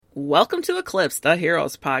Welcome to Eclipse, the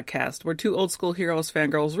Heroes podcast, where two old school Heroes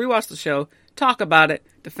fangirls rewatch the show, talk about it,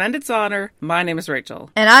 defend its honor. My name is Rachel.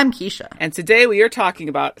 And I'm Keisha. And today we are talking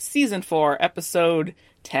about Season 4, Episode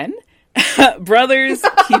 10, Brothers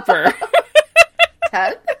Keeper.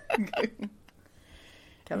 10?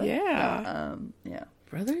 Yeah. Yeah.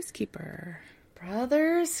 Brothers Keeper.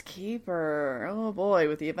 Brothers Keeper. Oh boy,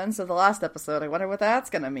 with the events of the last episode, I wonder what that's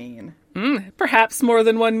gonna mean. Perhaps more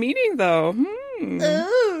than one meaning, though.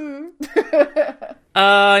 Ooh.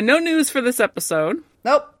 No news for this episode.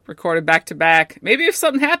 Nope. Recorded back to back. Maybe if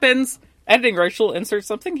something happens, editing Rachel insert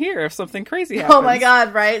something here if something crazy happens. Oh my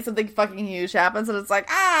god, right? Something fucking huge happens and it's like,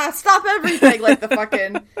 stop everything! Like the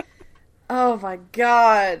fucking... Oh my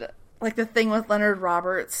god. Like the thing with Leonard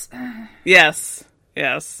Roberts. Yes.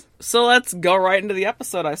 So let's go right into the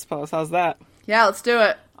episode, I suppose. How's that? Yeah, let's do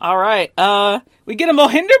it. All right. We get a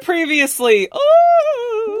Mohinder previously.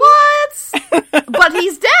 Ooh! What? But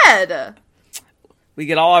he's dead! We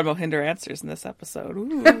get all our Mohinder answers in this episode.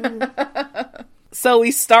 Ooh. So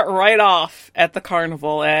we start right off at the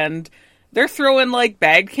carnival, and they're throwing, like,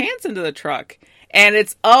 bagged cans into the truck. And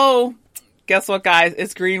it's, guess what, guys?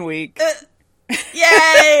 It's Green Week.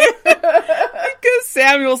 Yay! Because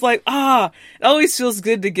Samuel's like, it always feels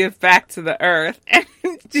good to give back to the earth. And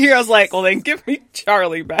Hero's like, well, then give me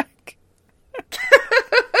Charlie back.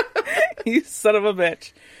 You son of a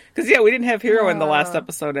bitch. Because, yeah, we didn't have Hero in the last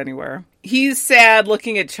episode anywhere. He's sad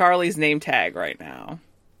looking at Charlie's name tag right now.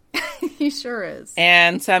 He sure is.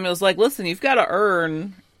 And Samuel's like, listen, you've got to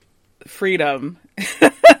earn freedom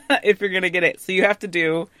if you're going to get it. So you have to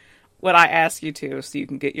do what I ask you to so you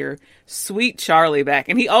can get your sweet Charlie back.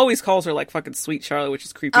 And he always calls her, like, fucking sweet Charlie, which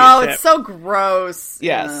is creepy as shit. It's so gross.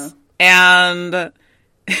 Yes. Yeah.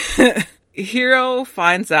 And Hero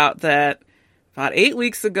finds out that about 8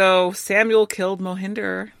 weeks ago, Samuel killed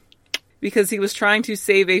Mohinder because he was trying to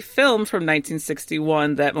save a film from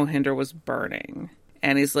 1961 that Mohinder was burning.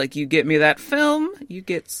 And he's like, you get me that film, you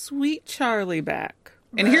get sweet Charlie back.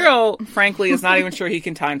 And Hero, frankly, is not even sure he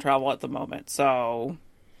can time travel at the moment. So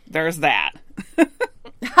there's that.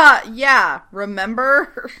 Yeah,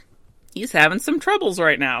 remember? He's having some troubles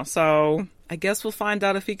right now. So I guess we'll find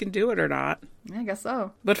out if he can do it or not. I guess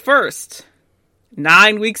so. But first,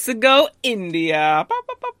 9 weeks ago, India.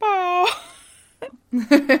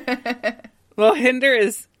 Mohinder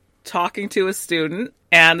is talking to a student,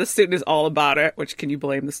 and the student is all about it, which can you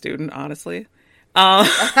blame the student, honestly? Yeah,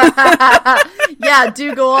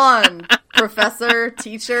 do go on. Professor,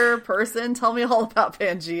 teacher, person, tell me all about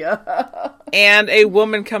Pangea. And a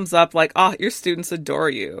woman comes up like, your students adore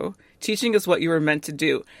you. Teaching is what you were meant to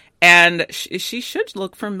do. And she should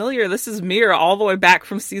look familiar. This is Mira all the way back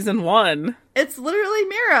from season 1. It's literally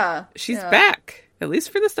Mira. She's back. At least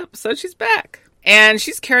for this episode, she's back. And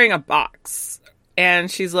she's carrying a box. And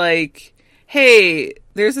she's like, hey,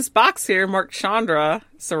 there's this box here marked Chandra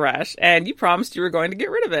Suresh, and you promised you were going to get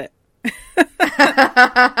rid of it.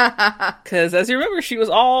 Because as you remember, she was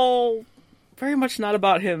all very much not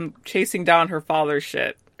about him chasing down her father's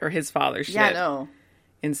shit, or his father's shit. Yeah, no.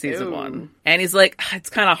 In season 1. And he's like, it's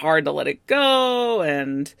kind of hard to let it go.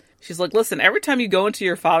 And she's like, listen, every time you go into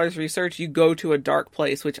your father's research, you go to a dark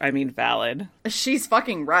place, which I mean valid. She's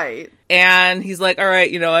fucking right. And he's like, all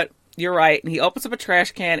right, you know what? You're right. And he opens up a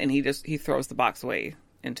trash can and he throws the box away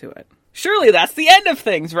into it. Surely that's the end of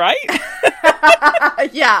things, right?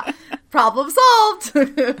 Yeah. Problem solved.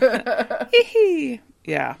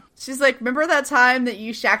 Yeah. She's like, remember that time that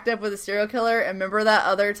you shacked up with a serial killer? And remember that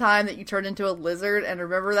other time that you turned into a lizard? And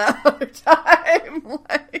remember that other time?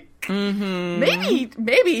 Like,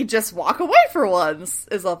 maybe just walk away for once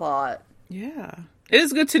is a thought. Yeah. It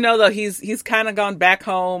is good to know, though, he's kind of gone back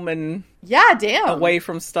home and... Yeah, damn. Away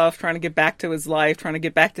from stuff, trying to get back to his life, trying to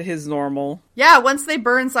get back to his normal. Yeah, once they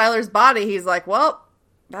burn Siler's body, he's like, well,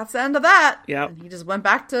 that's the end of that. Yep. And he just went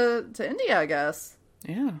back to India, I guess.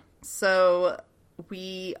 Yeah. So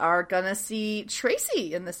we are gonna see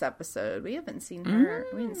Tracy in this episode. We haven't seen her.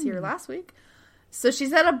 We didn't see her last week. So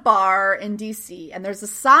she's at a bar in DC, and there's a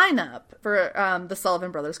sign up for the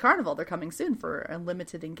Sullivan Brothers Carnival. They're coming soon for a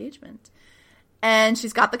limited engagement. And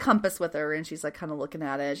she's got the compass with her, and she's, like, kind of looking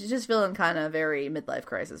at it. She's just feeling kind of very midlife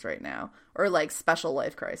crisis right now. Or, like, special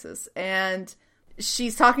life crisis. And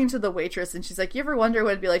she's talking to the waitress, and she's like, you ever wonder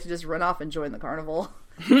what it'd be like to just run off and join the carnival?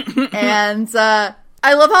 And I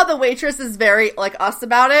love how the waitress is very, like, us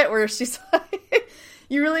about it, where she's like,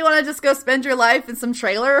 You really want to just go spend your life in some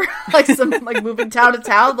trailer? Like moving town to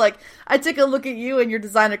town? Like, I take a look at you and your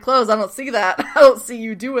designer clothes. I don't see that. I don't see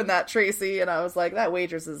you doing that, Tracy. And I was like, that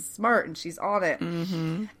waitress is smart and she's on it.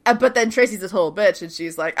 Mm-hmm. But then Tracy's a total bitch and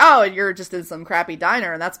she's like, oh, and you're just in some crappy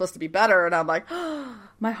diner and that's supposed to be better. And I'm like, oh,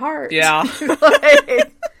 my heart. Yeah.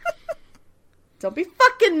 Like, don't be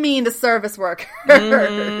fucking mean to service workers.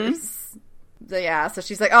 Mm-hmm. Yeah, so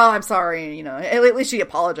she's like, oh, I'm sorry, you know, at least she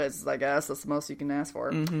apologizes, I guess. That's the most you can ask for.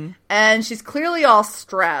 Mm-hmm. And she's clearly all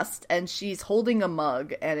stressed, and she's holding a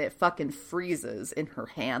mug, and it fucking freezes in her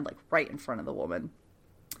hand, like, right in front of the woman.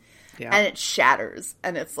 Yeah. And it shatters,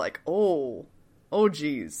 and it's like, oh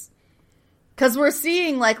geez. Because we're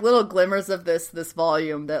seeing, like, little glimmers of this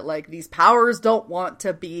volume that, like, these powers don't want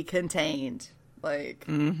to be contained. Like,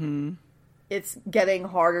 mm-hmm. It's getting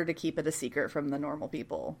harder to keep it a secret from the normal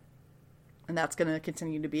people. And that's going to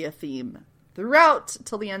continue to be a theme throughout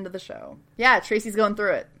till the end of the show. Yeah, Tracy's going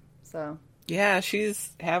through it. So yeah,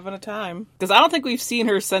 she's having a time. Because I don't think we've seen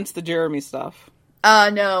her since the Jeremy stuff.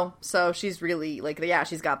 No. So she's really, like, yeah,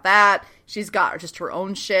 she's got that. She's got just her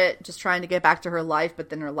own shit, just trying to get back to her life. But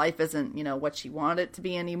then her life isn't, you know, what she wanted it to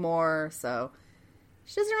be anymore. So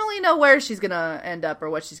she doesn't really know where she's going to end up or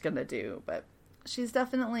what she's going to do. But she's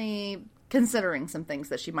definitely considering some things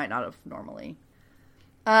that she might not have normally.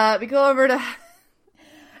 We go over to...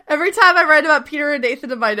 Every time I write about Peter and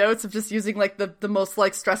Nathan in my notes, I'm just using, like, the most,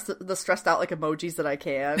 like, stressed out, like, emojis that I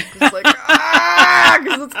can. It's like,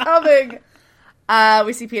 because it's coming.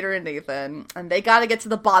 We see Peter and Nathan, and they gotta get to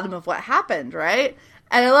the bottom of what happened, right?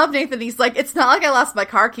 And I love Nathan. He's like, it's not like I lost my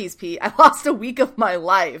car keys, Pete. I lost a week of my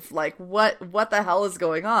life. Like, what the hell is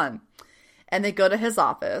going on? And they go to his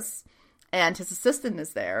office, and his assistant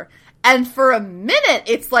is there. And for a minute,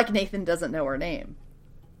 it's like Nathan doesn't know her name.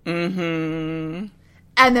 Mm-hmm.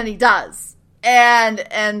 And then he does. And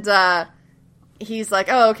he's like,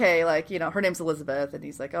 oh, okay, like, you know, her name's Elizabeth. And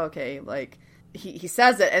he's like, oh, okay, like, he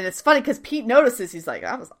says it. And it's funny because Pete notices, he's like,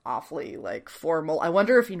 that was awfully, like, formal. I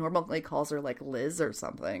wonder if he normally calls her, like, Liz or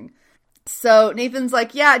something. So Nathan's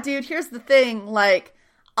like, yeah, dude, here's the thing. Like,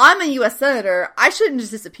 I'm a U.S. Senator. I shouldn't just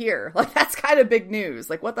disappear. Like, that's kind of big news.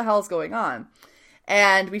 Like, what the hell is going on?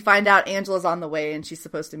 And we find out Angela's on the way and she's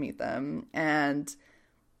supposed to meet them. And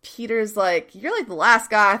Peter's like, you're like the last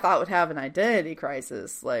guy I thought would have an identity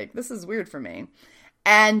crisis. Like, this is weird for me.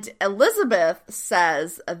 And Elizabeth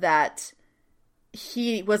says that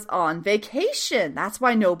he was on vacation. That's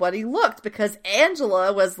why nobody looked, because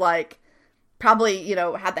Angela was like, probably, you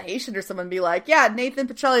know, had the Haitian or someone be like, yeah, Nathan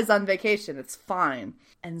Petrelli's on vacation. It's fine.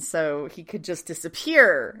 And so he could just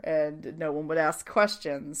disappear and no one would ask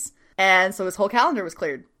questions. And so his whole calendar was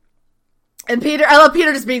cleared. And Peter, I love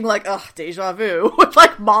Peter just being like, ugh, deja vu, with,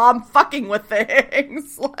 like, mom fucking with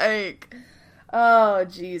things. Like, oh,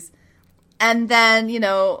 jeez. And then, you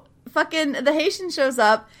know, fucking the Haitian shows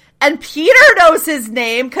up, and Peter knows his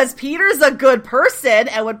name, because Peter's a good person,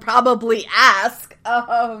 and would probably ask,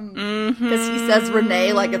 because he says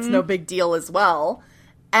Renee, like, it's no big deal as well.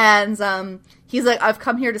 And, he's like, I've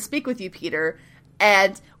come here to speak with you, Peter.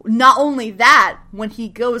 And not only that, when he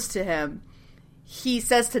goes to him, he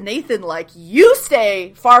says to Nathan, like, you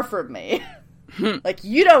stay far from me. Like,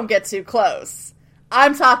 you don't get too close.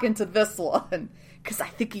 I'm talking to this one. Because I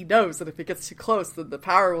think he knows that if he gets too close, then the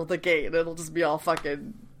power will negate and it'll just be all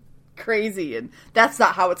fucking crazy. And that's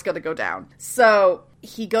not how it's going to go down. So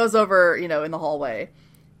he goes over, you know, in the hallway.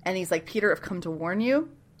 And he's like, Peter, I've come to warn you.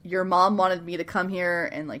 Your mom wanted me to come here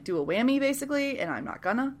and, like, do a whammy, basically. And I'm not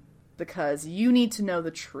gonna. Because you need to know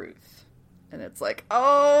the truth. And it's like,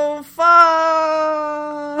 oh, fuck.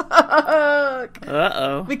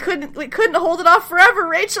 Uh-oh. We couldn't hold it off forever,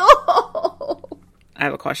 Rachel. I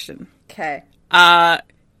have a question. Okay.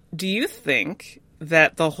 Do you think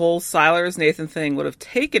that the whole Silers Nathan thing would have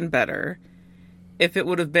taken better if it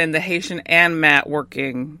would have been the Haitian and Matt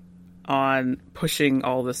working on pushing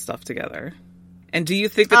all this stuff together? And do you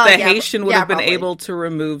think that the Haitian would have been able to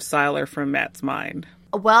remove Siler from Matt's mind?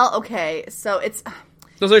 Well, okay, so it's...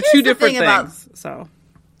 Those are two different things, so...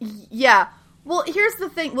 Yeah. Well, here's the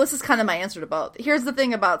thing. Well, this is kind of my answer to both. Here's the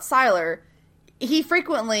thing about Siler. He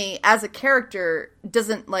frequently, as a character,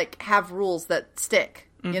 doesn't, like, have rules that stick,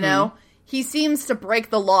 you know? He seems to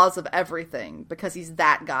break the laws of everything because he's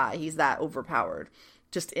that guy. He's that overpowered,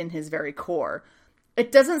 just in his very core.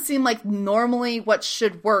 It doesn't seem like normally what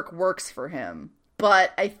should work works for him.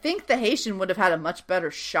 But I think the Haitian would have had a much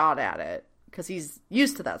better shot at it. Because he's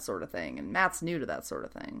used to that sort of thing, and Matt's new to that sort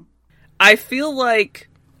of thing. I feel like,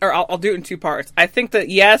 or I'll do it in two parts. I think that,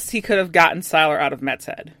 yes, he could have gotten Siler out of Matt's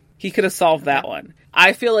head. He could have solved that one.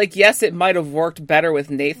 I feel like, yes, it might have worked better with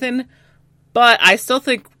Nathan, But I still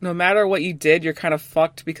think no matter what you did, you're kind of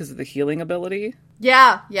fucked because of the healing ability.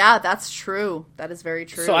 Yeah, that's true. That is very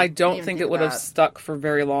true. So I don't think it would have stuck for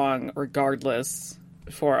very long, regardless,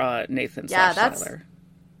 for Nathan Tyler.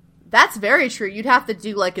 That's very true. You'd have to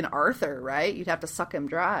do like an Arthur, right? You'd have to suck him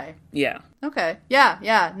dry. Yeah. Okay.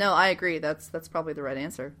 Yeah. No, I agree. That's probably the right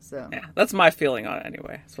answer. So yeah, that's my feeling on it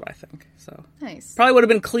anyway. That's what I think. So nice. Probably would have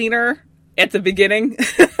been cleaner at the beginning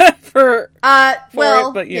for well,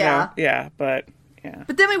 it, but you know, yeah, but yeah.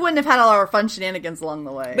 But then we wouldn't have had all our fun shenanigans along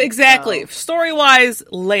the way. Exactly. So. Story-wise,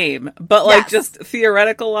 lame, but like just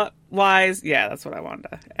theoretical-wise, yeah, that's what I wanted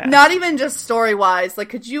to add. Not even just story-wise. Like,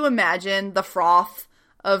 could you imagine the froth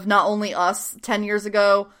of not only us 10 years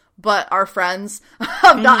ago, but our friends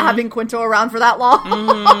of not having Quinto around for that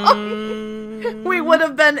long? We would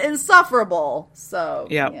have been insufferable. So,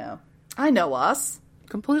 yeah. I know us.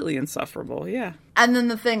 Completely insufferable, yeah. And then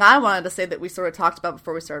the thing I wanted to say that we sort of talked about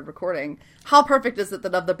before we started recording, how perfect is it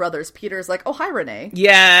that of the brothers, Peter's like, oh, hi, Renee.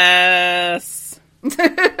 Yes.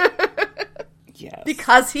 Yes.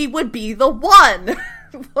 Because he would be the one.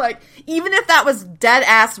 Like, even if that was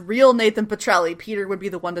dead-ass real Nathan Petrelli, Peter would be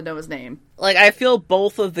the one to know his name. Like, I feel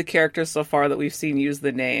both of the characters so far that we've seen use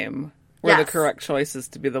the name were the correct choices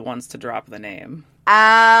to be the ones to drop the name.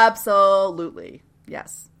 Absolutely.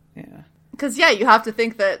 Yes. Yeah. Because, you have to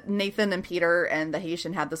think that Nathan and Peter and the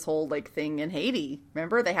Haitian had this whole, like, thing in Haiti.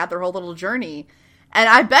 Remember? They had their whole little journey. And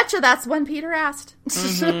I bet you that's when Peter asked.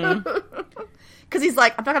 Because he's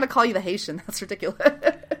like, I'm not going to call you the Haitian. That's ridiculous.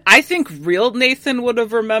 I think real Nathan would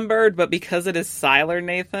have remembered, but because it is Siler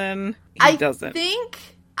Nathan, he doesn't.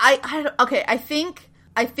 I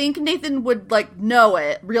think Nathan would, like, know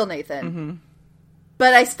it, real Nathan. Mm-hmm.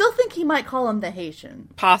 But I still think he might call him the Haitian.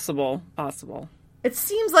 Possible. It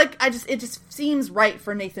seems like it just seems right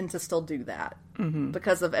for Nathan to still do that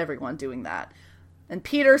because of everyone doing that. And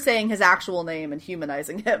Peter saying his actual name and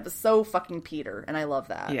humanizing him is so fucking Peter, and I love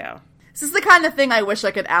that. Yeah. This is the kind of thing I wish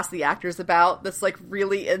I could ask the actors about, this, like,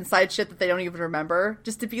 really inside shit that they don't even remember.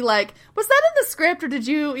 Just to be like, was that in the script, or did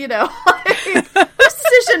you, like, whose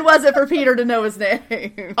decision was it for Peter to know his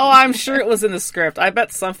name? Oh, I'm sure it was in the script. I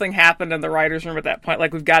bet something happened in the writer's room at that point,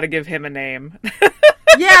 like, we've got to give him a name.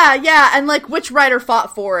 Yeah, and, like, which writer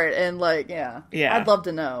fought for it, and, like, yeah. I'd love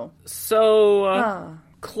to know. So,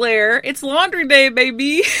 Claire, it's laundry day,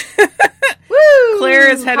 baby! Woo!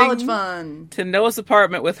 Claire is heading college fun. To Noah's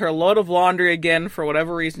apartment with her load of laundry again, for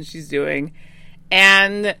whatever reason she's doing,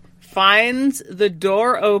 and finds the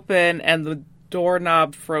door open and the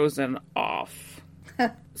doorknob frozen off.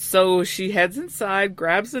 So she heads inside,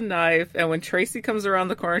 grabs a knife, and when Tracy comes around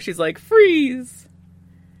the corner, she's like, freeze!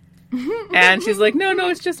 And she's like, no,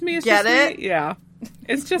 it's just me. It's Get just it? me. Yeah.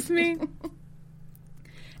 It's just me.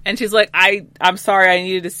 And she's like, I'm sorry, I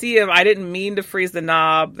needed to see him. I didn't mean to freeze the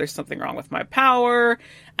knob. There's something wrong with my power.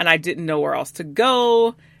 And I didn't know where else to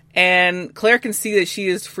go. And Claire can see that she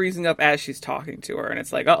is freezing up as she's talking to her. And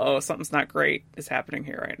it's like, uh-oh, something's not great is happening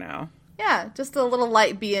here right now. Yeah, just a little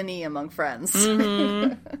light B&E among friends.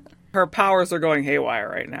 Mm-hmm. Her powers are going haywire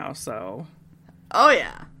right now, so... Oh,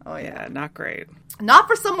 yeah. Yeah, not great. Not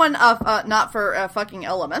for someone, not for a fucking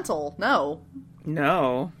elemental, no.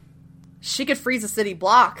 No. She could freeze a city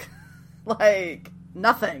block. Like,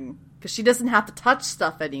 nothing. Because she doesn't have to touch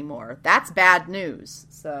stuff anymore. That's bad news,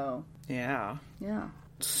 so... Yeah. Yeah.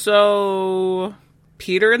 So,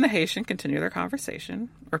 Peter and the Haitian continue their conversation.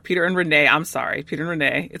 Or Peter and Renee, I'm sorry. Peter and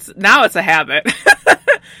Renee. It's a habit.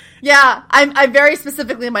 Yeah, I very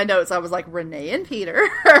specifically in my notes, I was like, Renee and Peter.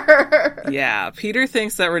 Yeah, Peter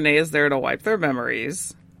thinks that Renee is there to wipe their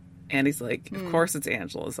memories. And he's like, of course it's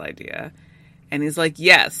Angela's idea. And he's like,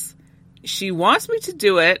 yes, she wants me to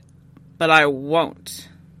do it, but I won't.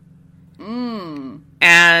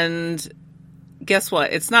 And guess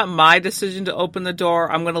what? It's not my decision to open the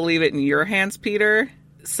door. I'm going to leave it in your hands, Peter.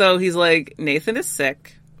 So he's like, Nathan is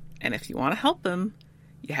sick. And if you want to help him,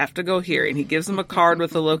 you have to go here. And he gives him a card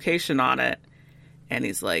with a location on it. And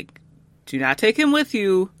he's like, do not take him with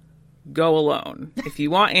you. Go alone. If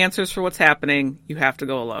you want answers for what's happening, you have to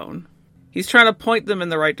go alone. He's trying to point them in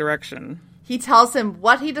the right direction. He tells him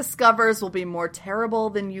what he discovers will be more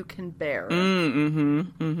terrible than you can bear.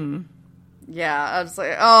 Yeah, I was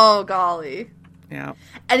like, oh, golly. Yeah.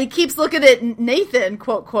 And he keeps looking at Nathan,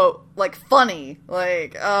 quote, quote, like, funny.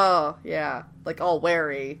 Like, oh, yeah. Like, all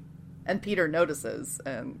wary. And Peter notices,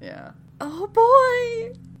 and yeah. Oh,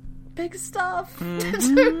 boy! Big stuff.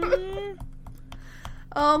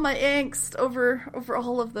 Oh, my angst over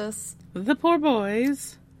all of this. The poor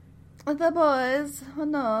boys. The boys. Oh,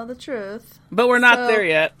 no, the truth. But we're not there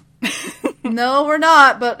yet. No, we're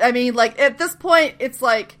not. But, I mean, like, at this point, it's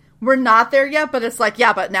like, we're not there yet, but it's like,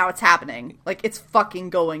 yeah, but now it's happening. Like, it's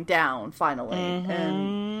fucking going down, finally.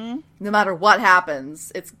 And no matter what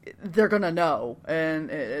happens, they're gonna know. And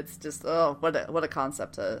it's just, what a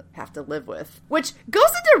concept to have to live with. Which goes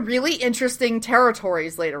into really interesting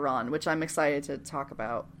territories later on, which I'm excited to talk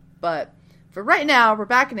about. But for right now, we're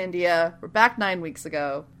back in India. We're back 9 weeks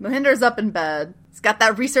ago. Mohinder's up in bed. He's got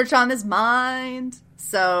that research on his mind.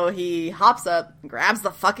 So he hops up, grabs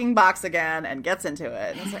the fucking box again, and gets into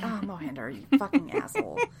it. And he's like, oh, Mohinder, you fucking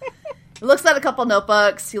asshole. He looks at a couple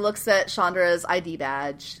notebooks. He looks at Chandra's ID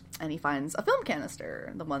badge. And he finds a film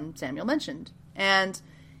canister, the one Samuel mentioned. And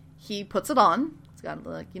he puts it on. It's got,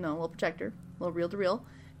 like, a little projector, a little reel-to-reel.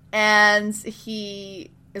 And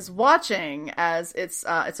he is watching as it's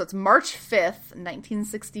March 5th,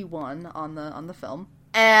 1961 on the film.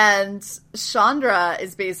 And Chandra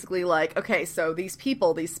is basically like, okay, so these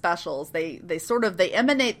people, these specials, they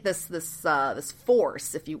emanate this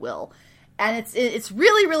force, if you will. And it's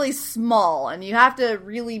really, really small, and you have to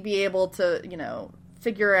really be able to,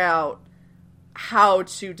 figure out how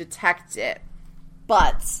to detect it.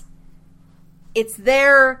 But it's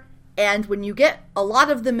there. And when you get a lot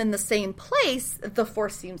of them in the same place, the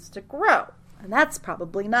force seems to grow. And that's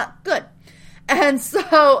probably not good. And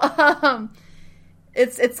so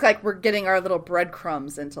it's like we're getting our little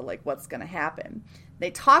breadcrumbs into, like, what's going to happen. They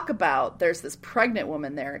talk about there's this pregnant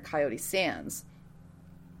woman there at Coyote Sands.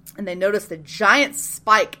 And they notice a giant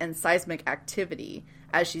spike in seismic activity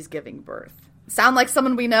as she's giving birth. Sound like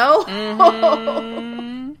someone we know?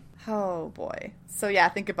 Mm-hmm. Oh, boy. So, yeah,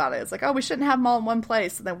 think about it. It's like, oh, we shouldn't have them all in one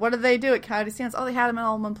place. And then what did they do at Coyote Sands? Oh, they had them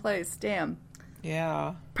all in one place. Damn.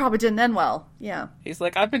 Yeah. Probably didn't end well. Yeah. He's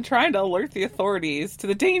like, I've been trying to alert the authorities to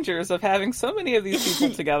the dangers of having so many of these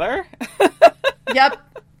people together.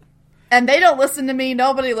 Yep. And they don't listen to me.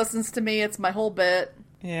 Nobody listens to me. It's my whole bit.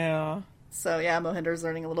 Yeah. So, yeah, Mohinder's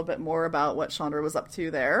learning a little bit more about what Chandra was up to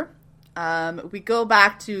there. We go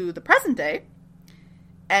back to the present day.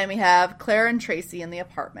 And we have Claire and Tracy in the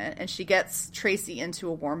apartment, and she gets Tracy into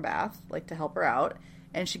a warm bath, like, to help her out,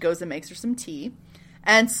 and she goes and makes her some tea.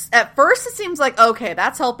 And at first it seems like, okay,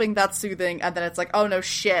 that's helping, that's soothing, and then it's like, oh no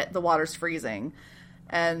shit, the water's freezing.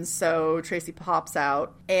 And so Tracy pops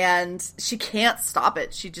out, and she can't stop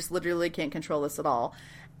it. She just literally can't control this at all.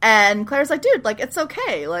 And Claire's like, dude, like, it's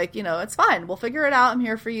okay. Like, it's fine. We'll figure it out. I'm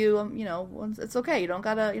here for you. It's okay. You don't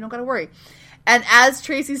gotta worry. And as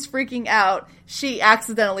Tracy's freaking out, she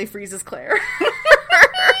accidentally freezes Claire.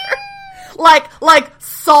 like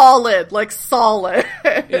solid.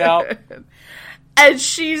 Yeah. And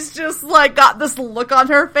she's just, like, got this look on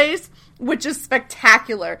her face, which is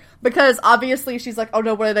spectacular. Because obviously she's like, oh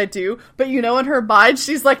no, what did I do? But in her mind,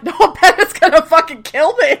 she's like, no, Bennett's gonna fucking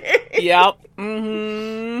kill me. Yep.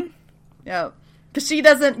 Mm-hmm. Yeah. Because she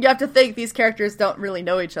doesn't, you have to think these characters don't really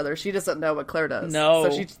know each other. She doesn't know what Claire does. No.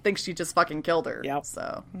 So she thinks she just fucking killed her. Yep.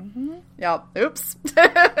 So, Yep. Oops.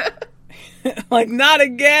 Like, not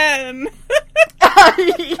again.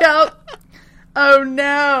 Yep. Oh,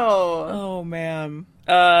 no. Oh, man.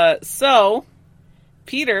 So,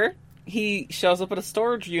 Peter, he shows up at a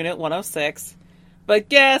storage unit 106. But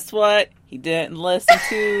guess what? He didn't listen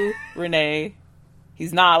to Renee.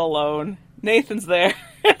 He's not alone. Nathan's there.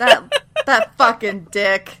 That fucking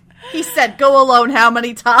dick. He said go alone how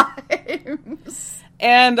many times?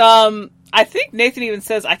 And I think Nathan even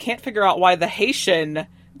says, I can't figure out why the Haitian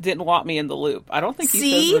didn't want me in the loop. I don't think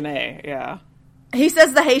he says Renee. Yeah. He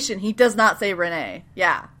says the Haitian. He does not say Renee.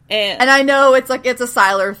 Yeah. And I know it's like, it's a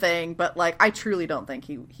Siler thing, but, like, I truly don't think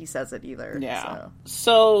he says it either. Yeah.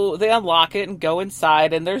 So they unlock it and go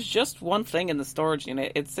inside, and there's just one thing in the storage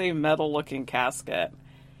unit. It's a metal-looking casket.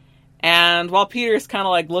 And while Peter's kind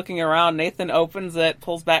of, like, looking around, Nathan opens it,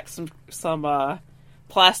 pulls back some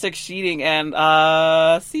plastic sheeting,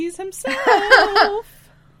 and sees himself.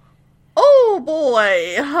 Oh,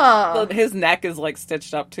 boy. Huh. His neck is, like,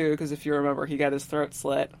 stitched up, too, because if you remember, he got his throat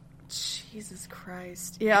slit. Jesus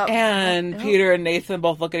Christ. Yeah. And Peter and Nathan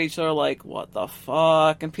both look at each other like, what the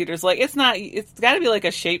fuck? And Peter's like, it's got to be, like, a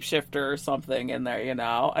shapeshifter or something in there,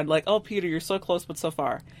 And, like, oh, Peter, you're so close but so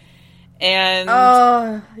far. And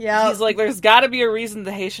yeah. He's like, there's got to be a reason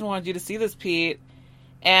the Haitian wanted you to see this, Pete.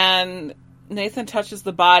 And Nathan touches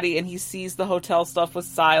the body, and he sees the hotel stuff with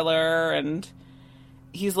Siler, and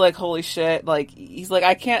he's like, holy shit. Like, he's like,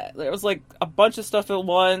 I can't... There was, like, a bunch of stuff at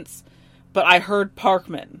once, but I heard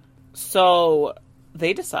Parkman. So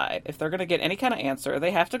they decide, if they're going to get any kind of answer,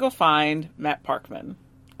 they have to go find Matt Parkman.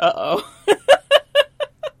 Uh-oh.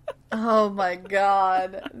 Oh my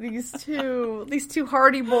god. These two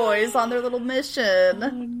Hardy boys on their little mission.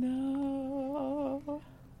 Oh no.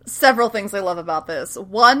 Several things I love about this.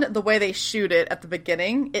 One, the way they shoot it at the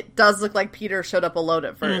beginning. It does look like Peter showed up alone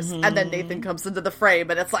at first, and then Nathan comes into the frame,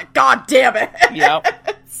 and it's like, God damn it! Yep.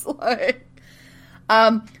 It's like...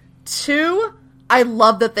 Two, I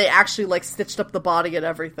love that they actually, like, stitched up the body and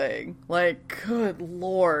everything. Like, good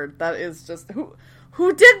lord, that is just...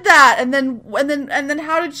 Who did that? And then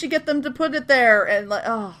how did she get them to put it there? And, like,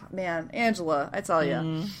 oh, man, Angela, I tell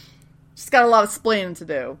you. She's got a lot of explaining to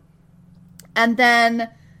do. And then...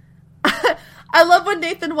 I love when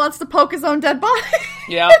Nathan wants to poke his own dead body.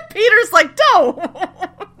 Yeah. Peter's like, don't.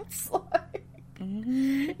 It's like,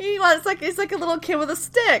 he's like a little kid with a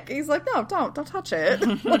stick. He's like, no, don't touch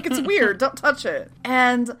it. Like, it's weird. Don't touch it.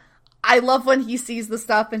 And I love when he sees the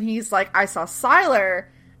stuff and he's like, I saw Siler.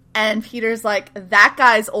 And Peter's like, that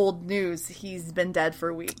guy's old news. He's been dead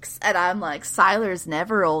for weeks. And I'm like, Siler's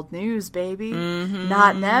never old news, baby.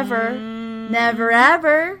 Not never. Never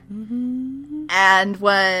ever. And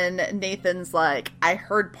when Nathan's like, I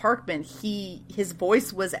heard Parkman, his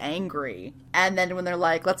voice was angry. And then when they're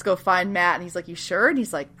like, let's go find Matt, and he's like, you sure? And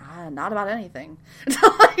he's like, not about anything.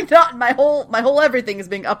 Like, not my whole everything is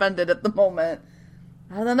being upended at the moment.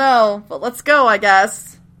 I don't know, but let's go, I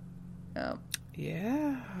guess.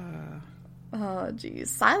 Yeah. Oh,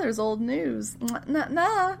 geez. Siler's old news.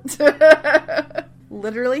 Nah.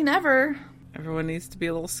 Literally never. Everyone needs to be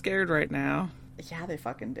a little scared right now. Yeah, they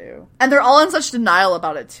fucking do. And they're all in such denial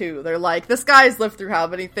about it, too. They're like, this guy's lived through how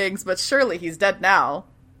many things, but surely he's dead now.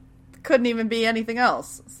 Couldn't even be anything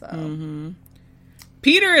else, so...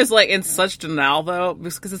 Peter is, like, in such denial, though,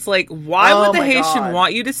 because it's like, why would the Haitian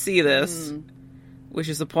want you to see this? Which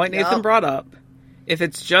is the point Nathan brought up. If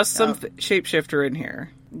it's just some shapeshifter in here.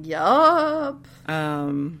 Yup.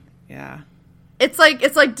 Yeah. It's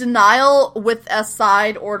like denial with a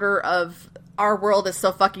side order of... Our world is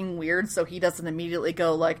so fucking weird, so he doesn't immediately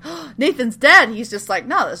go like, oh, Nathan's dead. He's just like,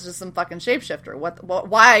 no, this is just some fucking shapeshifter.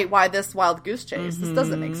 Why this wild goose chase? This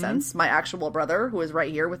doesn't make sense. My actual brother, who is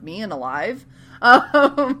right here with me and alive,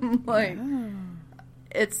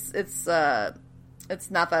 it's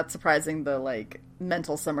not that surprising the like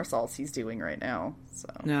mental somersaults he's doing right now. So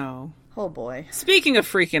no. Oh boy. Speaking of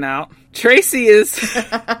freaking out, Tracy is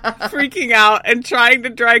freaking out and trying to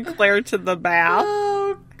drag Claire to the bath.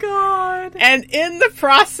 Oh God. And in the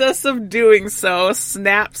process of doing so,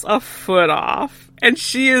 snaps a foot off. And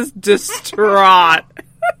she is distraught.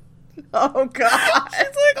 Oh God. She's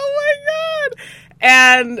like, oh my God.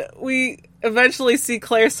 And we eventually see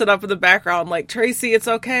Claire sit up in the background like, Tracy, it's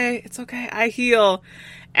okay. It's okay. I heal.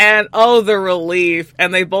 And oh, the relief.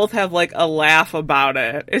 And they both have like a laugh about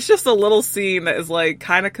it. It's just a little scene that is like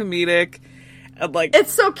kind of comedic. And like,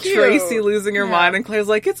 it's so cute. Tracy losing her mind, and Claire's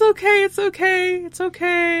like, it's okay, it's okay, it's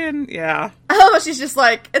okay. And yeah. Oh, she's just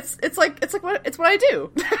like, it's what I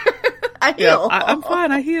do. I heal. Yeah, I'm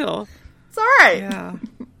fine, I heal. It's alright. Yeah.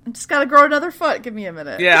 I just gotta grow another foot. Give me a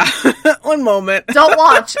minute. Yeah. One moment. Don't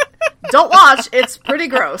watch. It's pretty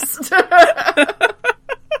gross.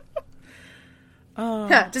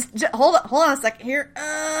 Just hold on a second here.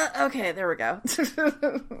 Okay, there we go.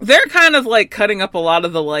 They're kind of like cutting up a lot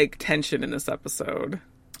of the like tension in this episode.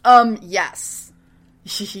 Yes.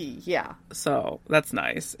 Yeah. So that's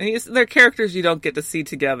nice. And they're characters you don't get to see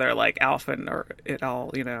together like Alphen or it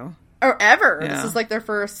all, you know. Or ever. Yeah. This is like their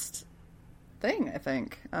first thing, I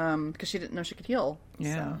think. Because she didn't know she could heal.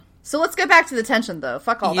 Yeah. So let's get back to the tension though.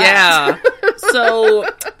 Fuck all that. Yeah. So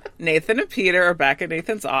Nathan and Peter are back at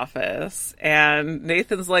Nathan's office, and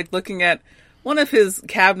Nathan's like looking at one of his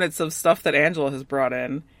cabinets of stuff that Angela has brought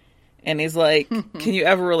in, and he's like, can you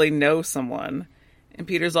ever really know someone? And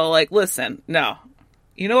Peter's all like, listen, no.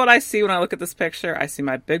 You know what I see when I look at this picture? I see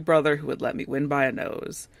my big brother who would let me win by a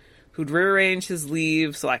nose, who'd rearrange his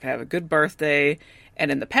leave so I could have a good birthday,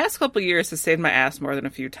 and in the past couple years has saved my ass more than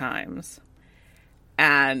a few times.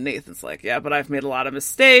 And Nathan's like, yeah, but I've made a lot of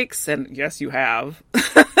mistakes. And yes, you have.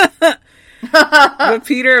 But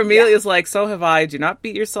Peter immediately is like, so have I. Do not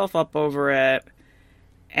beat yourself up over it.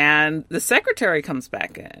 And the secretary comes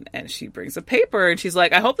back in and she brings a paper and she's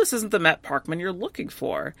like, I hope this isn't the Matt Parkman you're looking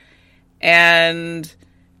for. And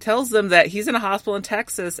tells them that he's in a hospital in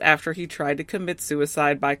Texas after he tried to commit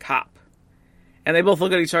suicide by cop. And they both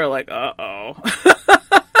look at each other like, uh-oh.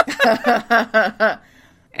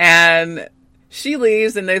 And she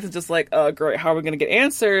leaves, and Nathan's just like, oh, great, how are we going to get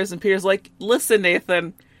answers? And Peter's like, listen,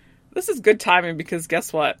 Nathan, this is good timing because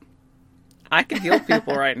guess what? I can heal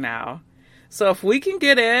people right now. So if we can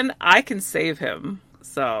get in, I can save him.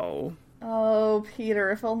 So. Oh, Peter,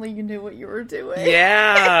 if only you knew what you were doing.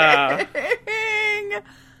 Yeah.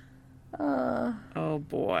 Oh,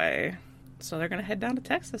 boy. So they're going to head down to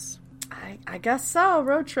Texas. I guess so.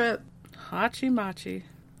 Road trip. Hachi machi.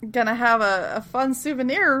 gonna have a fun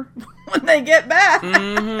souvenir when they get back.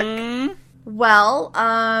 Mm-hmm. Well,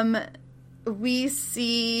 we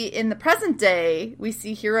see in the present day, we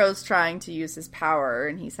see Hero's trying to use his power,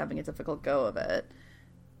 and he's having a difficult go of it.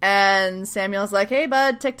 And Samuel's like, hey,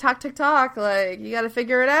 bud, tick-tock, tick-tock, like, you gotta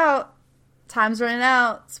figure it out. Time's running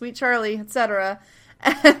out, sweet Charlie, etc.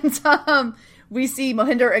 And we see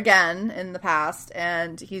Mohinder again in the past,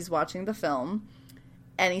 and he's watching the film,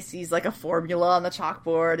 and he sees, like, a formula on the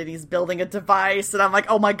chalkboard, and he's building a device, and I'm like,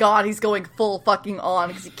 oh my god, he's going full fucking on,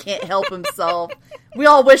 because he can't help himself. We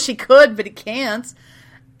all wish he could, but he can't.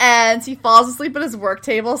 And he falls asleep at his work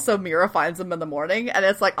table, so Mira finds him in the morning, and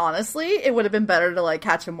it's like, honestly, it would have been better to, like,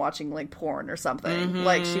 catch him watching, like, porn or something. Mm-hmm.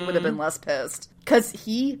 Like, she would have been less pissed. Because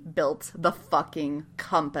he built the fucking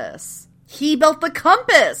compass. He built the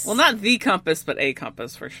compass! Well, not the compass, but a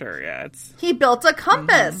compass, for sure, yeah. He built a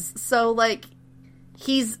compass! Mm-hmm. So, like,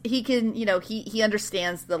 he can, you know, he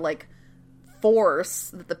understands the, like, force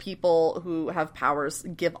that the people who have powers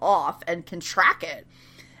give off and can track it.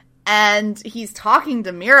 And he's talking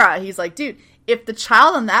to Mira. He's like, dude, if the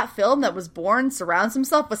child in that film that was born surrounds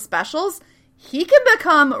himself with specials, he can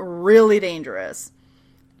become really dangerous.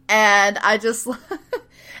 And I just...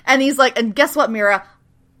 and he's like, and guess what, Mira?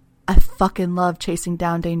 I fucking love chasing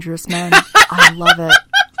down dangerous men. I love it.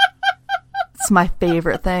 It's my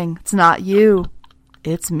favorite thing. It's not you.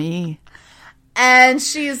 It's me. And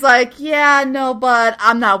she's like, yeah, no, bud,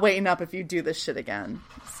 I'm not waiting up if you do this shit again.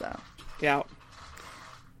 So. Yeah.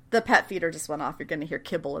 The pet feeder just went off. You're going to hear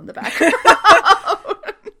Kibble in the background.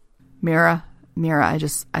 Mira,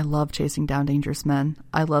 I love chasing down dangerous men.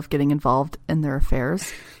 I love getting involved in their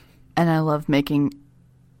affairs. And I love making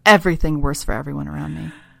everything worse for everyone around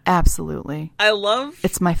me. Absolutely.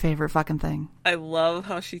 It's my favorite fucking thing. I love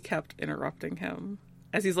how she kept interrupting him.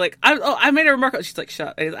 As he's like, I made a remark. She's like, shut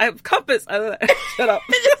up. I have compass. Shut up.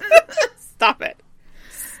 Stop it.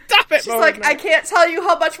 Stop it. She's like, I can't tell you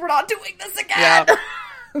how much we're not doing this again. Yeah.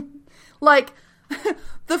 Like,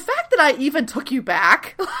 the fact that I even took you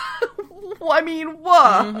back, I mean,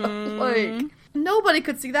 what? Mm-hmm. Like, nobody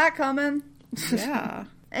could see that coming. Yeah.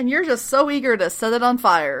 And you're just so eager to set it on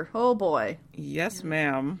fire. Oh, boy. Yes,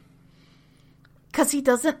 ma'am. Because he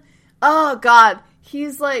doesn't... Oh, God.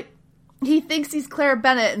 He's like... He thinks he's Claire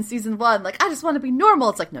Bennett in season 1. Like, I just want to be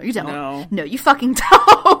normal. It's like, no, you don't. No, you fucking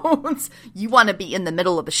don't. You want to be in the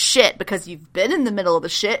middle of the shit because you've been in the middle of the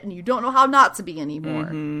shit and you don't know how not to be anymore.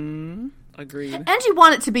 Mm-hmm. Agreed. And you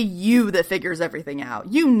want it to be you that figures everything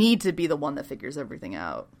out. You need to be the one that figures everything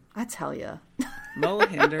out. I tell you.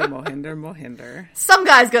 Mohinder. Some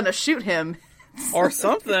guy's gonna shoot him. Or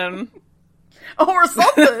something. Or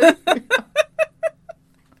something.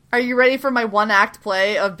 Are you ready for my one-act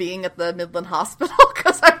play of being at the Midland Hospital?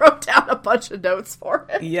 Because I wrote down a bunch of notes for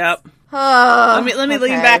it. Yep. Let me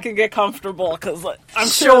lean back and get comfortable, because I'm sure this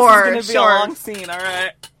is going to be a long scene,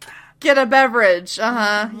 alright? Get a beverage.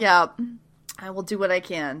 Yep. I will do what I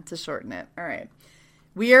can to shorten it. Alright.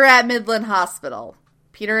 We are at Midland Hospital.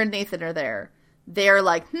 Peter and Nathan are there. They're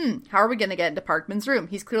like, how are we going to get into Parkman's room?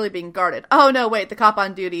 He's clearly being guarded. Oh, no, wait, the cop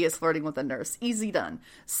on duty is flirting with a nurse. Easy done.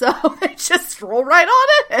 So they just roll right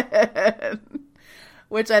on it,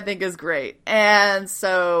 which I think is great. And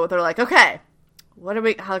so they're like, okay,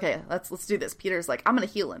 let's do this. Peter's like, I'm going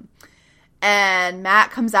to heal him. And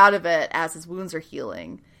Matt comes out of it as his wounds are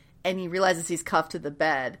healing, and he realizes he's cuffed to the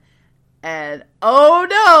bed. And, oh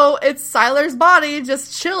no, it's Siler's body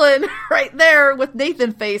just chilling right there with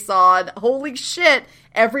Nathan face on. Holy shit,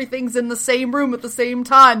 everything's in the same room at the same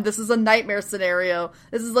time. This is a nightmare scenario.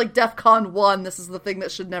 This is like DEFCON 1. This is the thing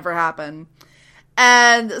that should never happen.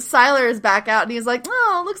 And Siler is back out and he's like,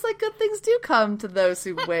 oh, looks like good things do come to those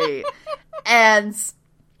who wait. And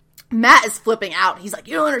Matt is flipping out. He's like,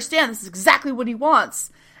 you don't understand. This is exactly what he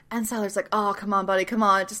wants. And Siler's like, oh, come on, buddy, come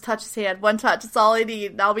on. Just touch his hand. One touch, it's all I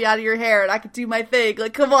need. And I'll be out of your hair, and I can do my thing.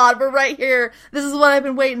 Like, come on, we're right here. This is what I've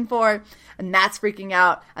been waiting for. And Matt's freaking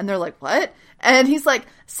out. And they're like, what? And he's like,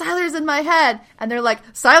 Siler's in my head. And they're like,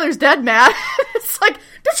 Siler's dead, Matt. It's like,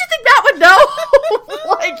 don't you think Matt would know?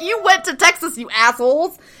 Like, you went to Texas, you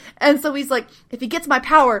assholes. And so he's like, if he gets my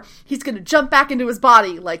power, he's going to jump back into his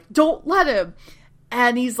body. Like, don't let him.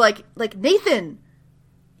 And he's like, Nathan,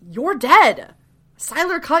 you're dead.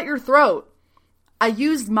 Siler cut your throat. I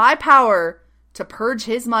used my power to purge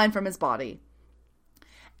his mind from his body.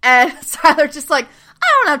 And Siler's just like, I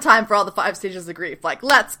don't have time for all the 5 stages of grief. Like,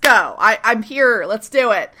 let's go. I'm here. Let's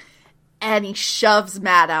do it. And he shoves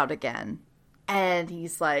Matt out again. And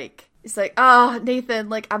he's like, oh, Nathan,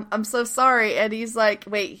 like, I'm so sorry. And he's like,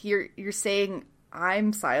 wait, you're saying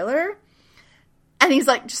I'm Siler? And he's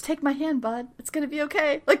like, just take my hand, bud. It's going to be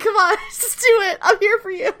okay. Like, come on, just do it. I'm here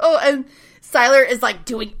for you. And Sylar is like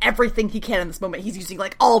doing everything he can in this moment. He's using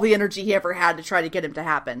like all the energy he ever had to try to get him to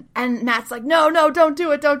happen. And Matt's like, no, don't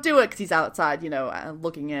do it. Don't do it. Because he's outside,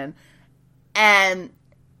 looking in. And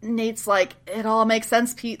Nate's like, it all makes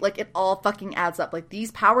sense, Pete. Like, it all fucking adds up. Like,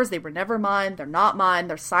 these powers, they were never mine. They're not mine.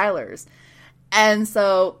 They're Sylar's. And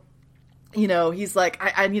so, he's like,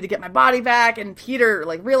 I need to get my body back. And Peter,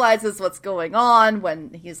 like, realizes what's going on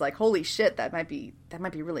when he's like, holy shit, that might be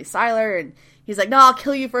really Sylar. And he's like, no, I'll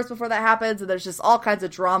kill you first before that happens. And there's just all kinds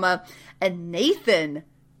of drama. And Nathan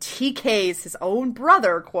TKs his own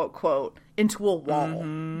brother, quote, quote, into a wall.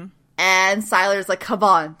 Mm-hmm. And Sylar's like, come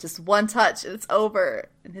on, just one touch and it's over.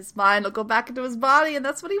 And his mind will go back into his body, and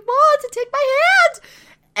that's what he wants, to take my hand.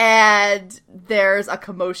 And there's a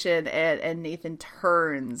commotion, and Nathan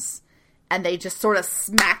turns, and they just sort of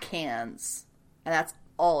smack hands. And that's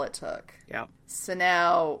all it took. Yeah. So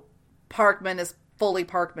now Parkman is fully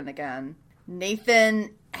Parkman again.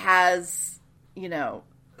 Nathan has,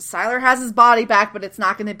 Sylar has his body back, but it's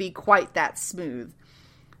not going to be quite that smooth.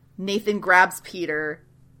 Nathan grabs Peter,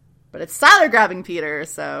 but it's Sylar grabbing Peter,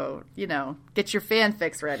 so, get your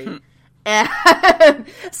fanfics ready. And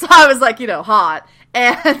so I was like, hot.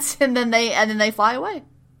 And then they fly away.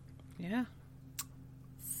 Yeah.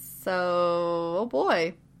 So, oh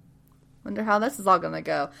boy. Wonder how this is all gonna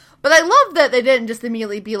go. But I love that they didn't just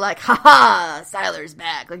immediately be like, haha, Sylar's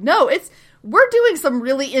back. Like, no, we're doing some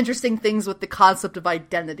really interesting things with the concept of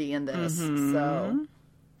identity in this. Mm-hmm. So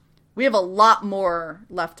we have a lot more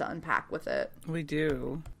left to unpack with it. We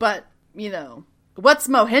do. But, what's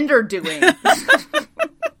Mohinder doing?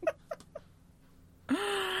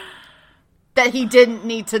 That he didn't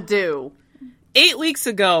need to do. 8 weeks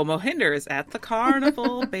ago, Mohinder is at the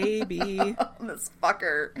carnival, baby. This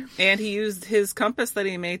fucker. And he used his compass that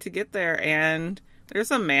he made to get there. And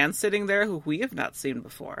there's a man sitting there who we have not seen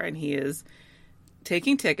before. And he is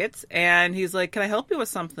taking tickets. And he's like, can I help you with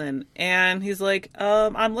something? And he's like,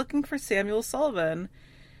 I'm looking for Samuel Sullivan.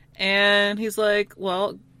 And he's like,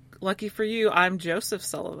 well, lucky for you, I'm Joseph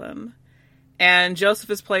Sullivan. And Joseph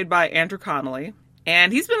is played by Andrew Connolly.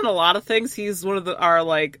 And he's been in a lot of things. He's one of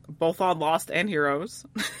our, both on Lost and Heroes.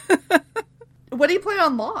 What did he play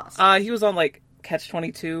on Lost? He was on,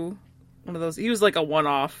 Catch-22. One of those. He was, a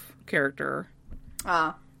one-off character.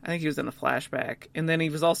 I think he was in a flashback. And then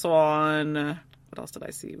he was also on... what else did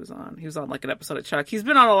I see he was on? He was on, an episode of Chuck. He's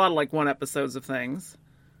been on a lot of, one episodes of things.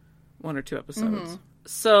 1 or 2 episodes. Mm-hmm.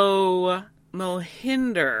 So,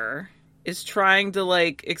 Mohinder is trying to,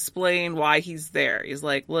 explain why he's there. He's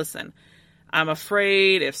like, listen... I'm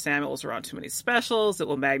afraid if Samuel's around too many specials, it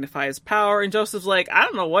will magnify his power. And Joseph's like, I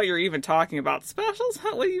don't know what you're even talking about. Specials?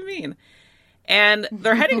 What do you mean? And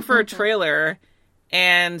they're heading for a trailer,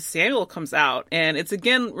 and Samuel comes out. And it's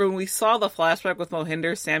again, when we saw the flashback with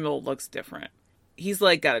Mohinder, Samuel looks different. He's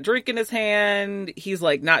got a drink in his hand. He's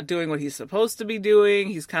not doing what he's supposed to be doing.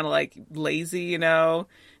 He's kind of lazy,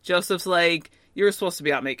 Joseph's like, you were supposed to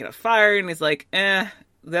be out making a fire. And he's like, the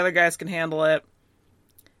other guys can handle it.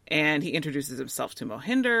 And he introduces himself to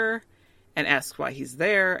Mohinder and asks why he's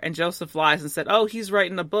there. And Joseph lies and said, oh, he's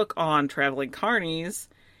writing a book on traveling carnies.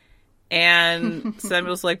 And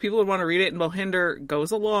Samuel's like, people would want to read it. And Mohinder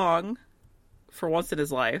goes along for once in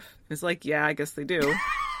his life. He's like, yeah, I guess they do.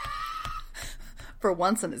 For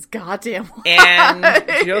once in his goddamn life.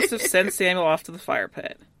 And Joseph sends Samuel off to the fire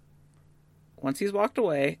pit. Once he's walked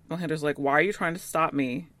away, Mohinder's like, why are you trying to stop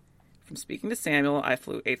me from speaking to Samuel? I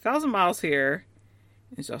flew 8,000 miles here.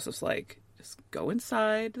 And Joseph's like, just go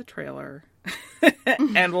inside the trailer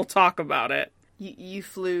and we'll talk about it. You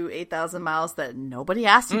flew 8,000 miles that nobody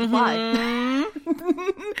asked you to fly.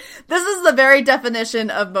 This is the very definition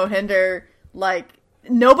of Mohinder.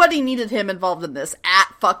 Nobody needed him involved in this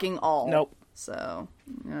at fucking all. Nope. So,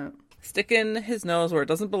 yeah. Sticking his nose where it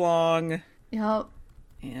doesn't belong. Yep.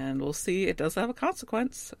 And we'll see. It does have a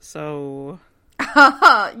consequence. So.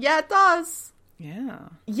 Yeah, it does. Yeah.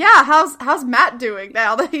 Yeah, how's Matt doing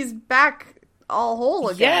now that he's back all whole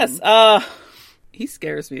again? Yes. He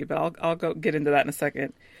scares me, but I'll go get into that in a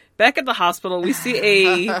second. Back at the hospital, we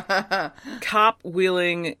see a cop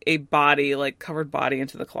wheeling a body, covered body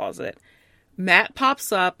into the closet. Matt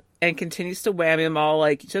pops up and continues to whammy him all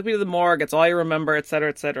you took me to the morgue, it's all you remember, etc.,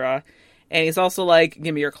 etc. And he's also like,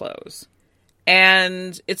 give me your clothes.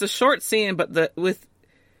 And it's a short scene, but with